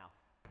 come on now.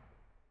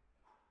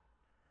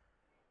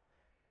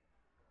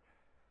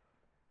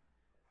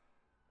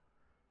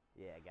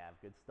 Yeah, Gav,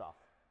 good stuff.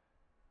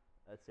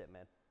 That's it,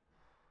 man.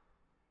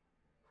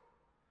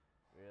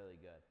 Really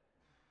good.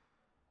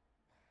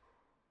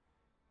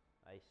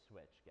 Nice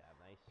switch, Gav,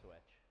 nice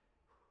switch.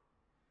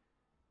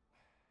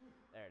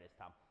 There it is,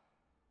 Tom.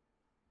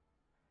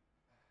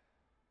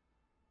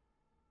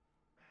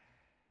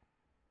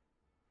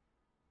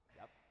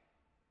 Yep.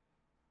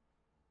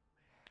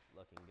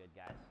 Looking good,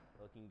 guys.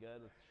 Looking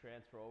good. Let's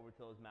transfer over to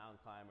those mountain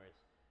climbers.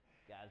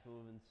 Guys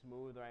moving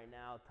smooth right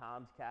now.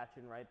 Tom's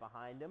catching right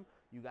behind him.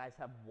 You guys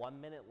have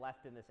 1 minute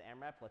left in this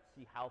AMRAP. Let's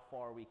see how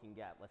far we can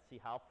get. Let's see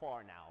how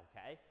far now,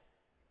 okay?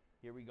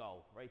 Here we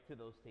go. Right to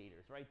those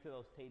taters. Right to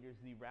those taters.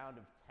 The round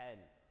of 10.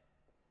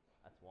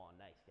 That's one.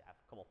 Nice, Gav.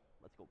 Come on.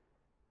 Let's go.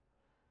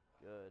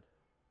 Good.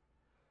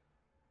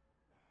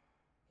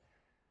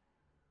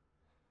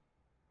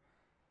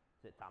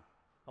 That's it, Tom.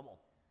 Come on.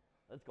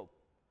 Let's go.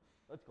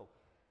 Let's go.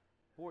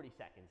 40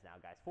 seconds now,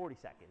 guys. 40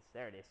 seconds.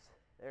 There it is.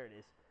 There it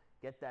is.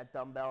 Get that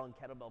dumbbell and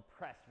kettlebell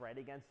pressed right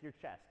against your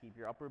chest. Keep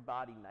your upper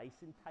body nice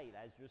and tight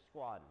as you're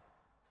squatting.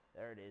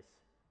 There it is.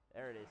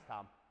 There it is,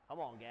 Tom. Come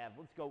on, Gav.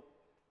 Let's go.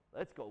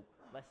 Let's go.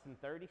 Less than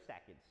 30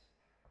 seconds.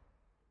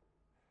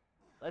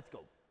 Let's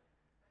go.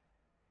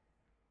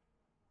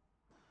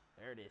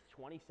 There it is.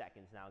 20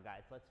 seconds now,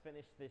 guys. Let's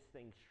finish this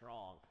thing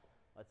strong.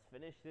 Let's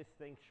finish this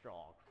thing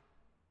strong.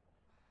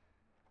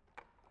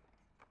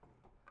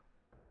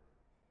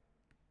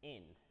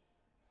 In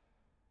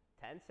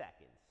 10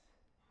 seconds.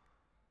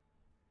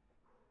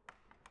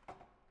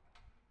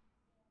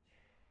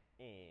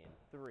 In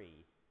 3,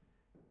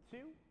 2,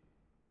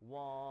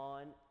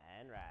 1,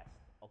 and rest.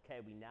 Okay,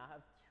 we now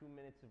have 2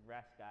 minutes of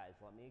rest, guys.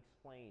 Let me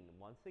explain.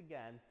 Once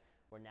again,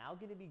 we're now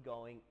going to be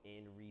going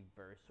in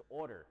reverse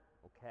order.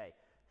 Okay,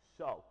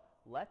 so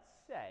let's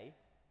say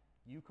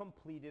you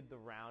completed the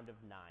round of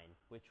 9,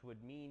 which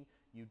would mean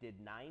you did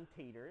 9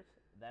 taters,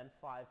 then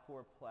 5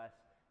 floor press,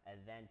 and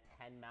then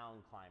 10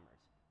 mountain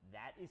climbers.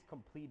 That is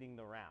completing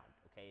the round.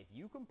 Okay, if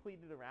you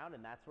completed the round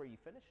and that's where you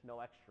finish,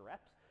 no extra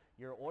reps,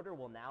 your order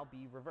will now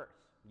be reverse.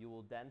 You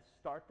will then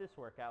start this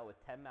workout with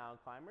 10 mountain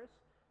climbers,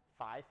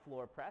 5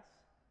 floor press,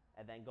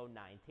 and then go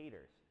 9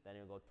 taters. Then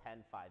you'll go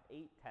 10, 5,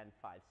 8, 10,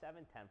 5,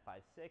 7, 10,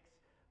 5, 6,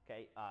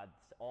 okay,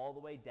 all the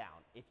way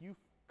down. If you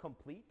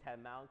complete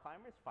 10 mountain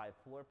climbers, 5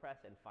 floor press,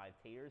 and 5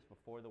 taters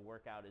before the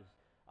workout is,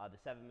 the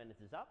 7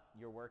 minutes is up,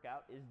 your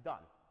workout is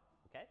done,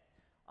 okay?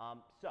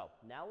 So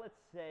now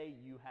let's say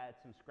you had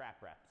some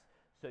scrap reps.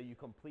 So you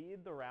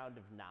completed the round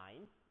of 9,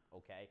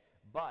 okay,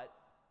 but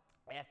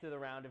after the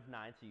round of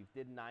 9, so you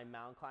did 9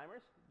 mountain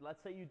climbers,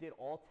 let's say you did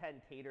all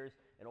 10 taters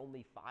and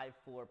only 5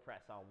 floor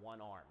press on one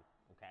arm,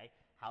 okay?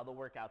 How the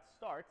workout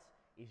starts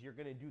is you're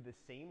gonna do the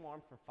same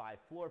arm for 5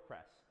 floor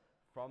press.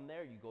 From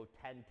there, you go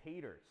 10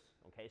 taters,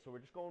 okay? So we're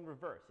just going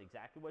reverse,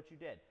 exactly what you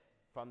did.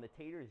 From the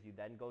taters, you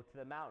then go to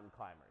the mountain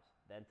climbers,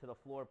 then to the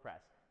floor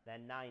press,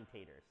 then 9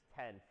 taters,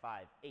 10,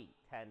 5, 8,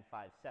 10,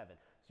 5, 7.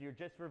 So you're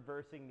just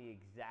reversing the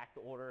exact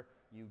order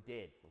you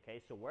did,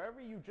 okay? So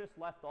wherever you just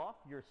left off,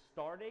 you're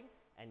starting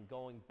and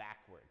going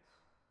backwards,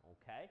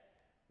 okay?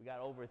 We got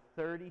over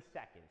 30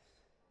 seconds.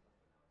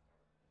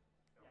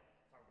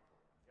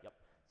 Yep.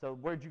 So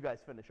where'd you guys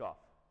finish off?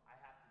 I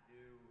have to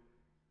do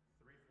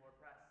 3 floor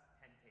press,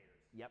 10 taters.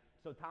 Yep.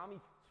 So Tommy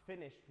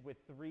finished with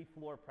 3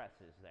 floor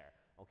presses there,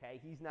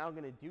 okay? He's now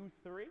gonna do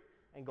 3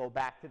 and go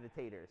back to the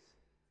taters.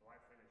 So I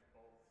finished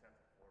both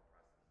sets of floor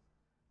presses.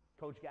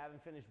 Coach Gavin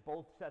finished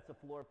both sets of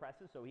floor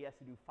presses, so he has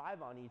to do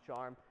 5 on each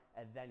arm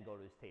and then go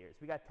to his taters.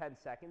 We got 10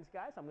 seconds,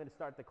 guys. I'm gonna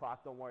start the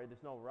clock, don't worry,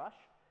 there's no rush.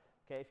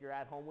 Okay, if you're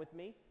at home with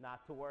me,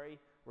 not to worry,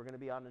 we're gonna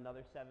be on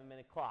another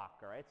 7-minute clock,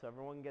 all right? So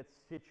everyone gets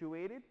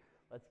situated.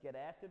 Let's get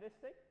after this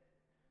thing.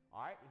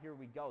 All right, here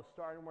we go.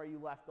 Starting where you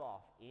left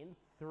off. In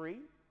 3,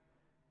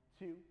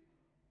 2,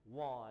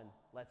 1,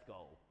 let's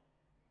go.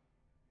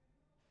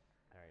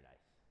 Very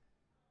nice.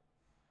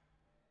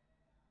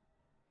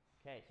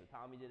 Okay, so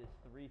Tommy did his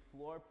 3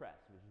 floor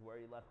press, which is where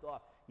he left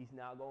off. He's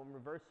now going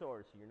reverse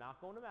order, so you're not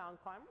going to mountain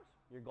climbers.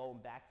 You're going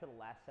back to the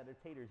last set of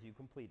taters you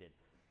completed.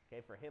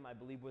 Okay, for him, I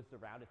believe was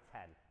the round of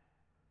 10.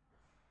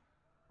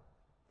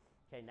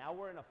 Okay, now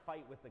we're in a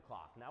fight with the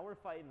clock. Now we're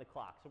fighting the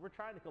clock. So we're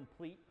trying to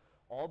complete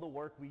all the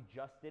work we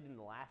just did in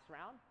the last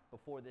round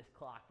before this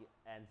clock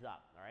ends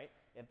up, all right?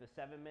 If the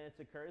 7 minutes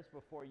occurs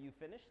before you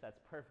finish, that's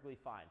perfectly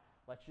fine.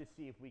 Let's just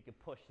see if we can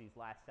push these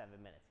last 7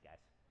 minutes,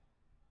 guys.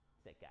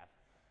 Sit, Gav.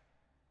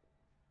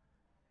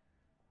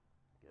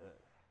 Good.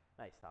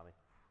 Nice, Tommy.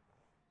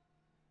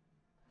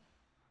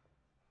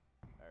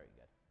 Very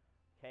good.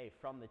 Okay,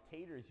 from the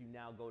taters, you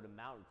now go to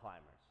mountain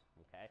climbers,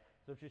 okay?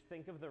 So just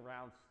think of the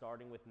round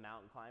starting with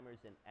mountain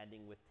climbers and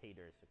ending with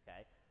taters,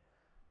 okay?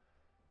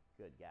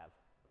 Good, Gav.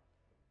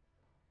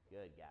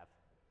 Good, Gav.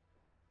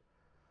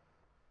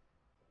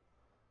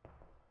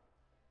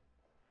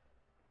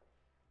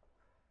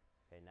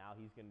 Okay, now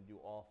he's going to do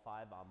all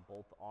 5 on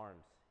both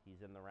arms.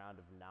 He's in the round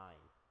of 9.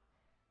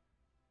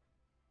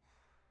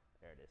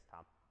 There it is,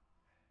 Tom.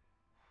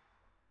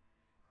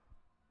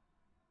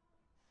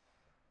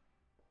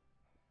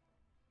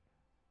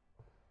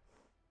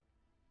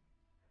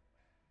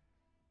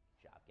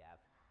 Good job, Gav.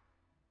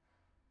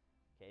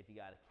 Okay, if you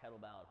got a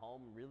kettlebell at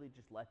home, really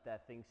just let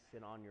that thing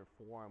sit on your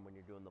forearm when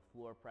you're doing the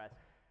floor press.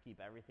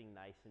 Keep everything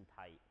nice and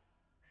tight.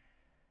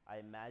 I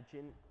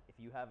imagine if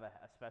you have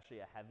especially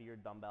a heavier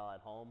dumbbell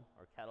at home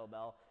or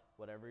kettlebell,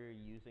 whatever you're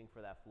using for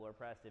that floor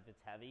press, if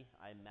it's heavy,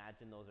 I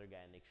imagine those are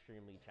getting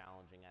extremely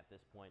challenging at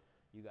this point.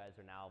 You guys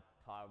are now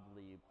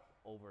probably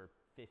over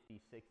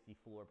 50, 60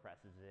 floor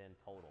presses in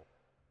total.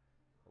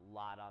 A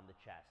lot on the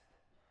chest.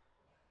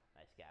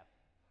 Nice, Gav.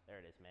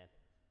 There it is, man.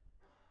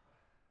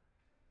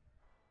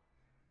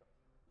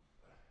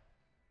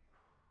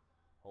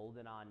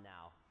 Holding on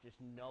now. Just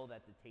know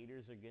that the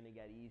taters are going to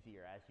get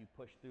easier as you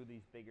push through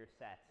these bigger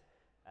sets.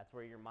 That's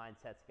where your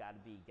mindset's got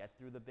to be. Get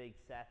through the big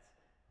sets.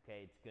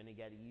 Okay, it's going to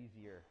get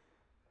easier.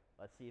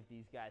 Let's see if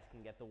these guys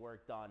can get the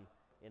work done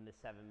in the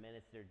 7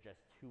 minutes. They're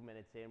just 2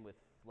 minutes in with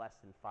less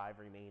than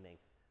 5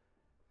 remaining.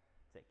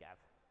 That's it, Gav.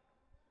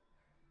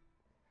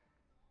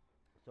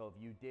 So if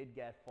you did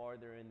get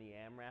farther in the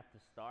AMRAP to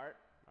start,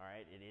 all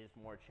right, it is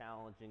more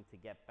challenging to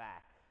get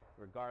back.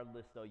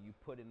 Regardless, though, you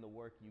put in the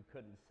work you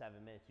could in 7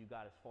 minutes. You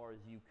got as far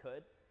as you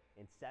could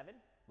in 7.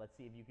 Let's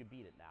see if you could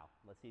beat it now.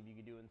 Let's see if you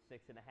can do it in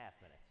 6.5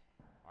 minutes.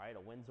 All right,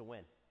 a win's a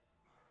win.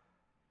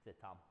 That's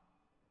it, Tom.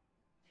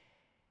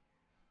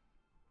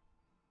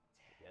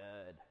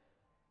 Good.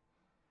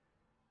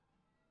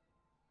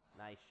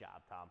 Nice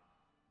job, Tom.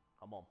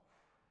 Come on.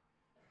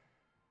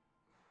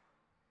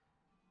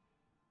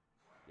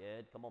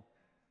 Good, come on.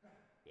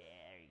 Yeah,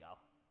 there you go.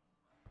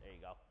 There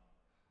you go.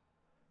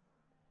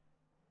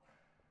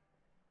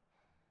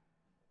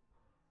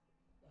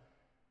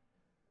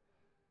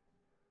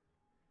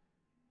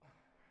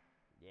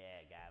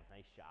 Yeah, Gav,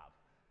 nice job.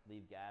 I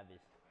believe Gav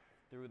is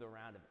through the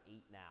round of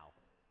 8 now.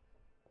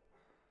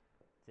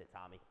 That's it,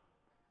 Tommy.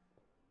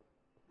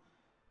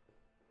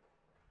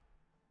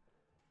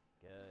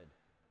 Good.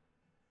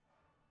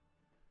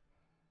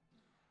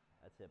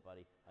 That's it,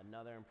 buddy.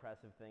 Another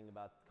impressive thing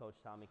about Coach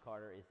Tommy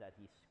Carter is that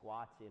he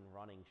squats in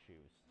running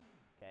shoes.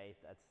 Okay,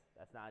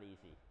 that's not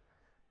easy.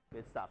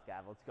 Good stuff,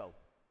 Gav. Let's go.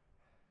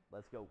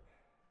 Let's go.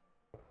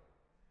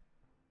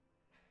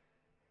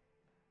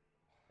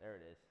 There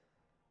it is.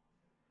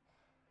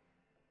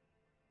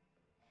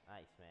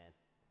 Nice, man.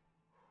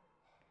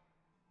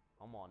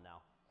 Come on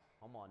now.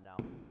 Come on now.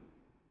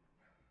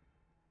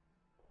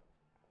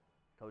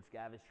 Coach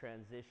Gav is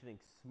transitioning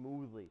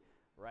smoothly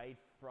right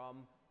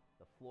from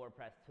the floor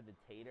press to the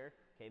tater.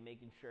 Okay,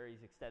 making sure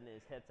he's extending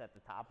his hips at the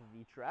top of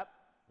each rep.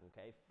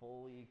 Okay,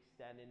 fully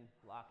extending,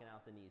 locking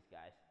out the knees,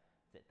 guys.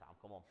 That's it, Tom.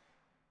 Come on.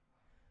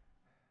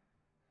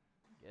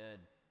 Good.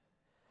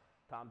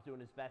 Tom's doing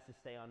his best to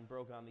stay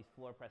unbroken on these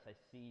floor press. I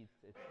see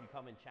it's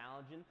becoming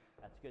challenging.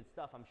 That's good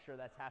stuff. I'm sure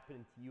that's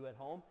happening to you at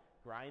home.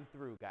 Grind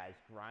through, guys.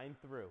 Grind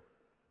through.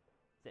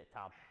 That's it,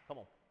 Tom. Come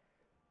on.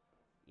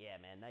 Yeah,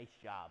 man. Nice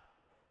job.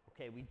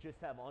 Okay, we just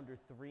have under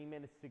 3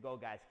 minutes to go,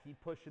 guys.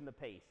 Keep pushing the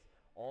pace.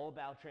 All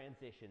about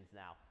transitions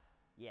now.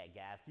 Yeah,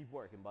 Gav. Keep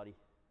working, buddy.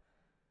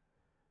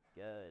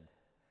 Good.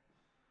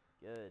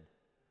 Good.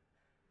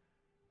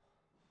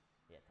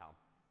 Yeah, Tom.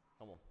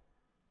 Come on.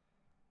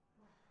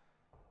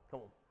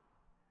 Come on.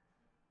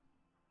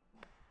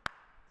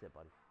 That's it,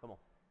 buddy. Come on.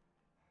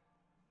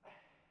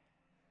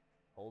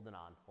 Holding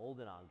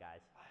on,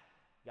 guys.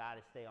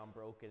 Gotta stay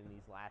unbroken in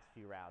these last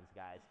few rounds,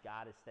 guys.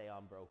 Gotta stay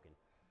unbroken.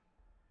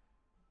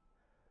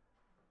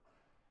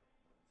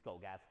 Let's go,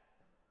 Gav.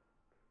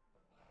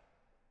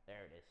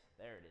 There it is.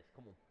 There it is.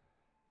 Come on.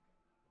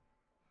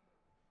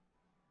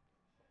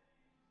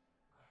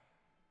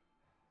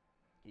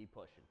 Keep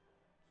pushing.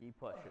 Keep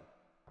pushing.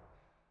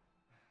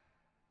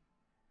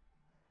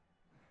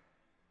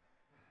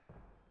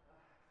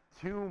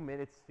 Two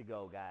minutes to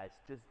go, guys.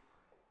 Just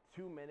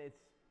 2 minutes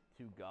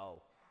to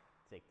go.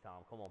 Take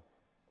Tom, come on.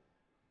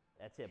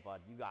 That's it,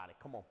 bud. You got it.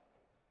 Come on.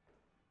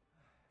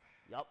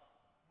 Yup.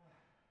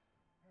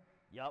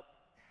 Yup.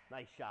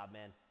 Nice job,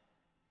 man.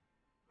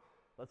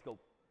 Let's go.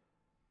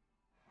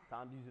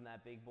 Tom's using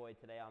that big boy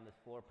today on this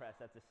floor press.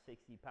 That's a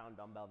 60-pound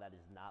dumbbell. That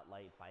is not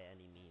light by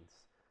any means.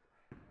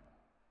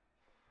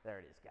 There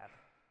it is, Gav.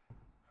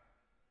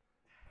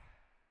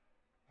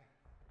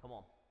 Come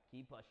on.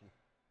 Keep pushing.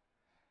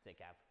 That's it,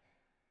 Gav.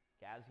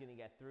 Gav's going to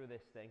get through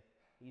this thing.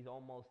 He's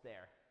almost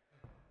there.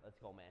 Let's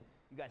go, man.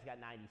 You guys got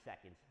 90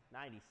 seconds.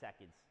 90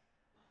 seconds.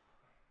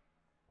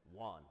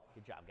 1.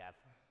 Good job, Gav.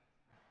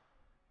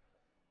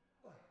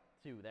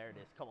 2. There it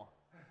is. Come on.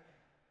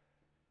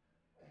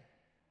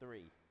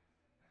 3.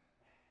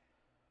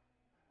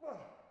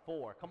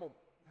 4. Come on.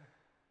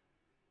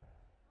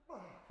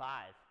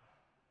 5.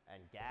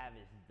 And Gav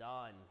is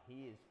done.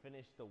 He has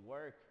finished the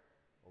work.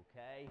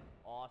 Okay?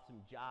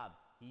 Awesome job.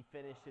 He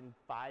finished in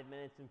 5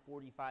 minutes and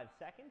 45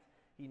 seconds.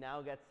 He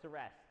now gets to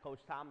rest. Coach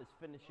Tom is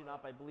finishing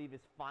up, I believe,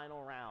 his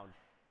final round.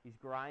 He's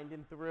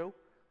grinding through.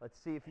 Let's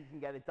see if he can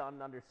get it done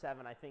in under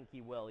 7. I think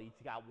he will. He's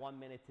got 1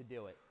 minute to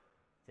do it.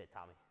 That's it,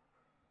 Tommy.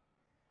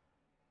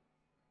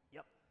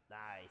 Yep.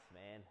 Nice,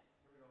 man.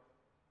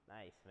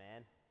 Nice,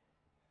 man.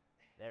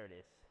 There it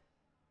is.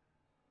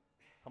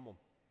 Come on.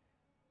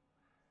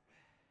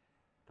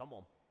 Come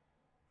on.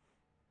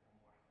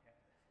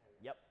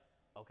 Yep.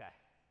 Okay.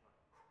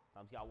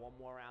 Tom's got 1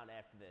 more round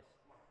after this.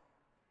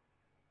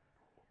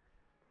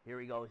 Here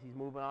he goes. He's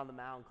moving on the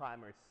mountain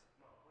climbers.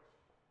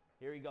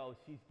 Here he goes.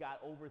 He's got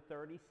over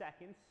 30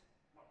 seconds.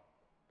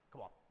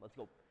 Come on. Let's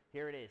go.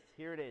 Here it is.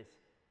 Here it is.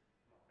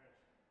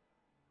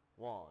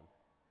 1.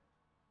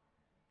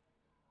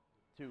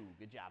 2.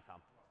 Good job,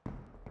 Tom.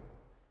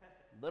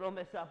 Little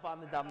miss up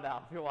on the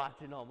dumbbell if you're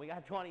watching home. We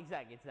got 20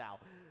 seconds now.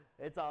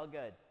 It's all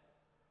good.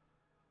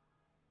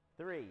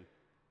 3.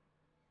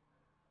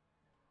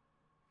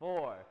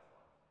 4.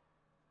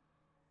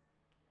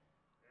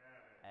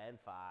 And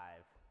 5.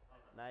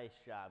 Nice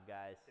job,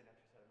 guys.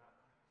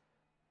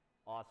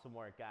 Awesome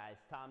work, guys.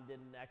 Tom did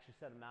an extra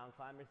set of mountain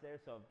climbers there,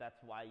 so if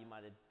that's why you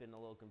might have been a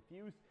little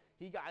confused.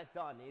 He got it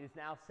done. It is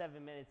now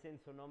 7 minutes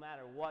in, so no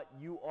matter what,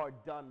 you are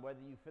done,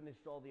 whether you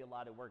finished all the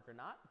allotted work or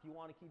not. If you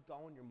want to keep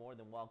going, you're more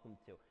than welcome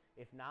to.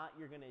 If not,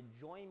 you're going to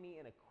join me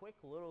in a quick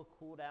little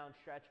cool down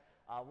stretch.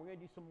 We're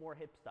going to do some more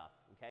hip stuff,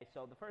 okay?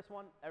 So the first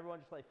one, everyone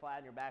just lay flat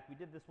on your back. We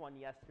did this one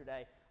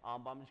yesterday,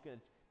 but I'm just going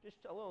to,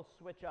 just a little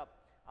switch up.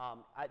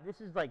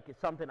 This is like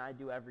something I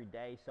do every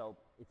day, so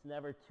it's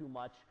never too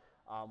much.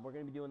 We're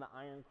going to be doing the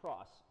iron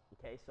cross,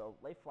 okay? So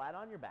lay flat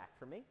on your back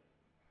for me,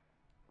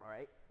 all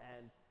right?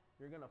 And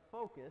you're going to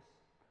focus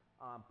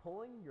on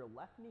pulling your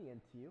left knee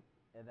into you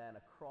and then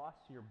across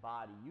your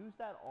body. Use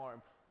that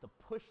arm to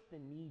push the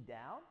knee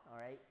down, all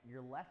right?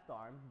 Your left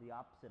arm, the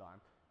opposite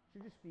arm,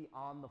 should just be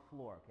on the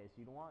floor, okay?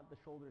 So you don't want the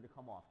shoulder to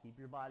come off. Keep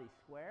your body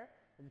square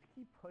and just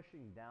keep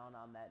pushing down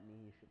on that knee.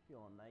 You should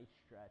feel a nice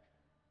stretch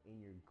in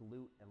your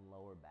glute and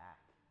lower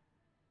back.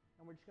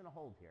 And we're just going to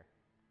hold here.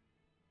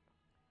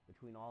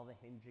 Between all the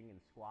hinging and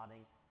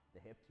squatting,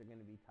 the hips are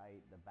going to be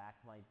tight. The back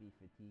might be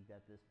fatigued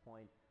at this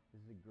point.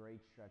 This is a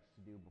great stretch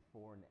to do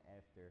before and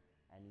after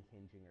any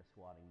hinging or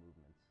squatting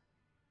movements.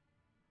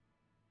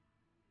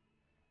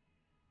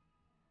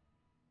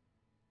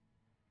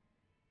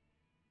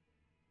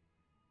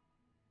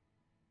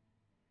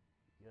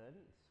 Good.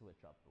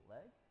 Switch up the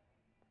leg.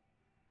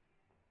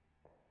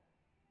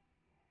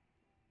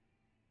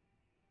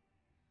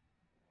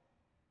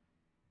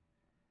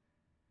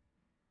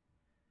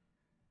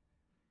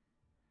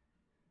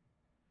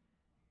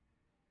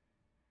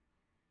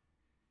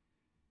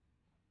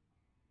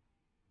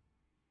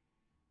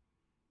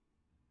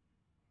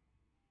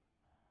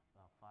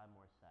 About 5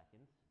 more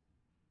seconds.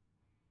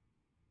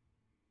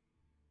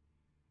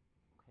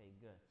 Okay,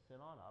 good. Sit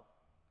on up.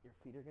 Your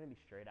feet are going to be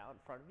straight out in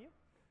front of you.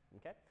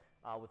 Okay?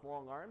 With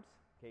long arms,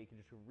 okay, you can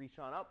just reach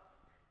on up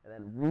and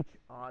then reach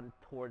on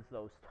towards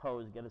those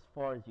toes. Get as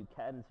far as you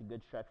can. It's a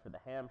good stretch for the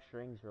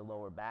hamstrings, your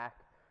lower back.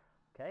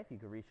 Okay, if you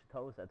can reach the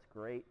toes, that's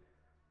great.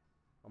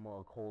 I'm a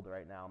little cold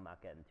right now. I'm not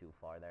getting too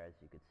far there, as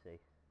you can see.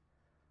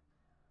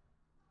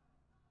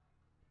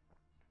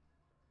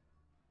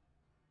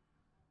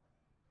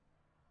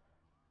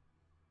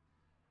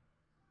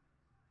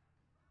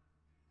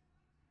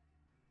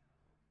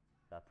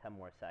 About 10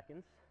 more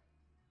seconds.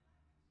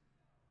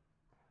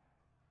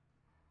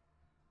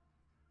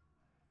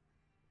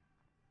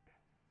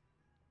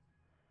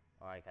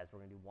 All right, guys, we're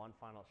going to do one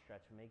final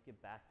stretch. Make it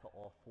back to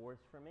all fours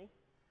for me.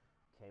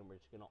 Okay, and we're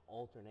just going to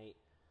alternate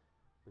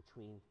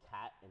between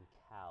cat and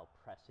cow,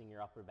 pressing your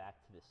upper back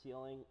to the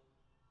ceiling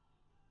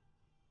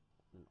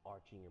and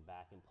arching your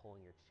back and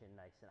pulling your chin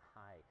nice and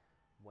high.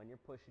 When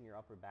you're pushing your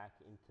upper back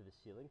into the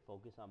ceiling,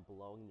 focus on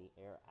blowing the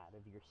air out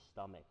of your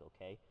stomach,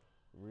 okay?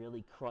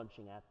 Really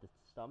crunching at the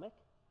stomach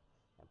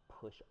and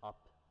push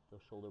up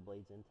those shoulder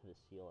blades into the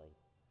ceiling.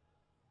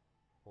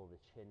 Pull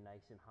the chin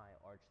nice and high,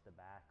 arch the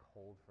back,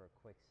 hold for a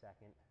quick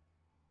second.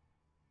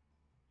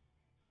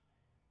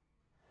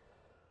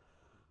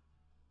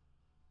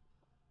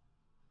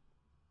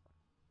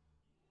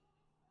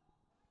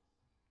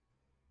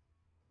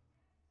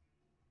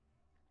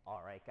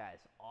 All right, guys,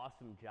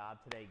 awesome job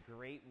today.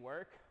 Great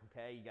work,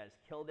 okay? You guys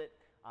killed it.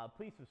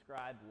 Please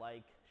subscribe,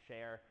 like,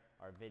 share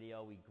our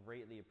video. We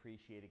greatly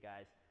appreciate it,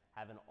 guys.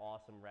 Have an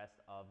awesome rest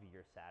of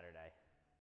your Saturday.